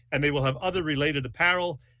up, and they will have other related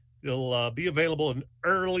apparel. They'll be available in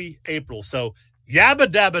early April. So yabba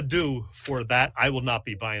dabba do for that. I will not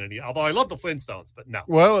be buying any, although I love the Flintstones, but no.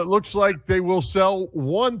 Well, it looks like they will sell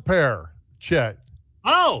one pair, Chet.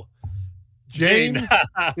 Oh, Jane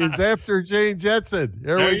is after Jane Jetson.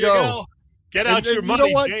 There we go. Get out your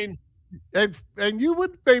money, Jane. And you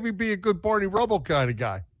would maybe be a good Barney Rubble kind of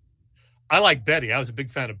guy. I like Betty. I was a big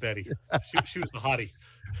fan of Betty. She was the hottie.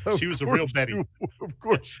 She was a real Betty. Of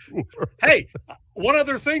course you were. Hey, one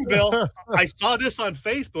other thing, Bill. I saw this on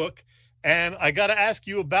Facebook, and I got to ask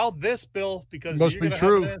you about this, Bill, because must be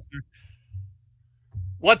true.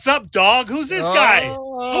 What's up, dog? Who's this guy?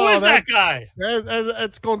 Who is that guy?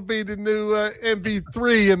 That's going to be the new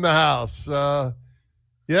MV3 in the house.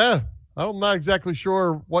 Yeah, I'm not exactly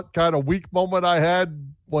sure what kind of weak moment I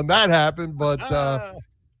had when that happened, but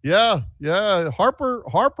yeah.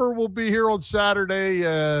 Harper will be here on Saturday.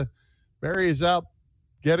 Mary is out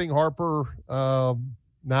getting Harper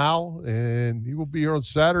now, and he will be here on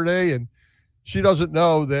Saturday. And she doesn't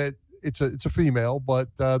know that it's a female, but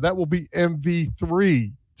that will be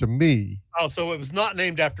MV3 to me. Oh, so it was not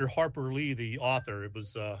named after Harper Lee, the author. It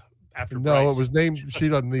was after No, Bryce. It was named. She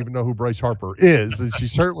doesn't even know who Bryce Harper is, and she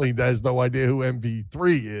certainly has no idea who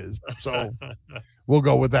MV3 is. So we'll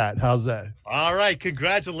go with that. How's that? All right.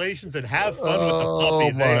 Congratulations, and have fun with the puppy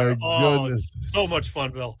there. Oh, my goodness. So much fun,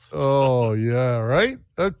 Bill. Oh, yeah, right?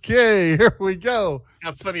 Okay, here we go.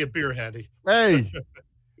 Have plenty of beer handy. Hey,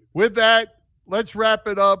 with that, let's wrap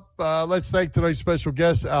it up. Let's thank tonight's special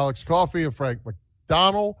guests, Alex Coffey and Frank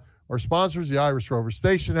McDonnell, our sponsors, the Irish Rover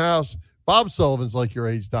Station House, Bob Sullivan's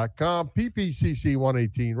LikeYourAge.com, PPCC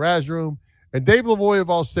 118 Raz Room, and Dave Lavoie of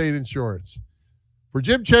Allstate Insurance. For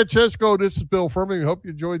Jim Chetchesko, this is Bill Furman. We hope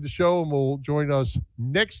you enjoyed the show, and will join us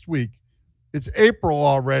next week. It's April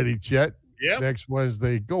already, Chet. Yep. Next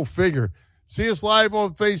Wednesday. Go figure. See us live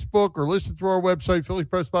on Facebook or listen to our website,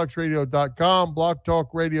 PhillyPressboxRadio.com,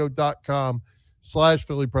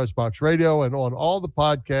 blogtalkradio.com/Philly Pressbox Radio, and on all the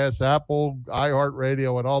podcasts, Apple,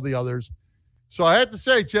 iHeartRadio, and all the others. So I had to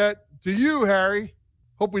say, Chet, to you, Harry,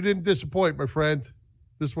 hope we didn't disappoint, my friend.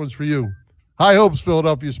 This one's for you. High hopes,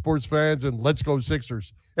 Philadelphia sports fans, and let's go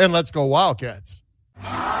Sixers, and let's go Wildcats.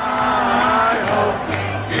 High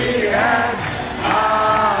hopes he had.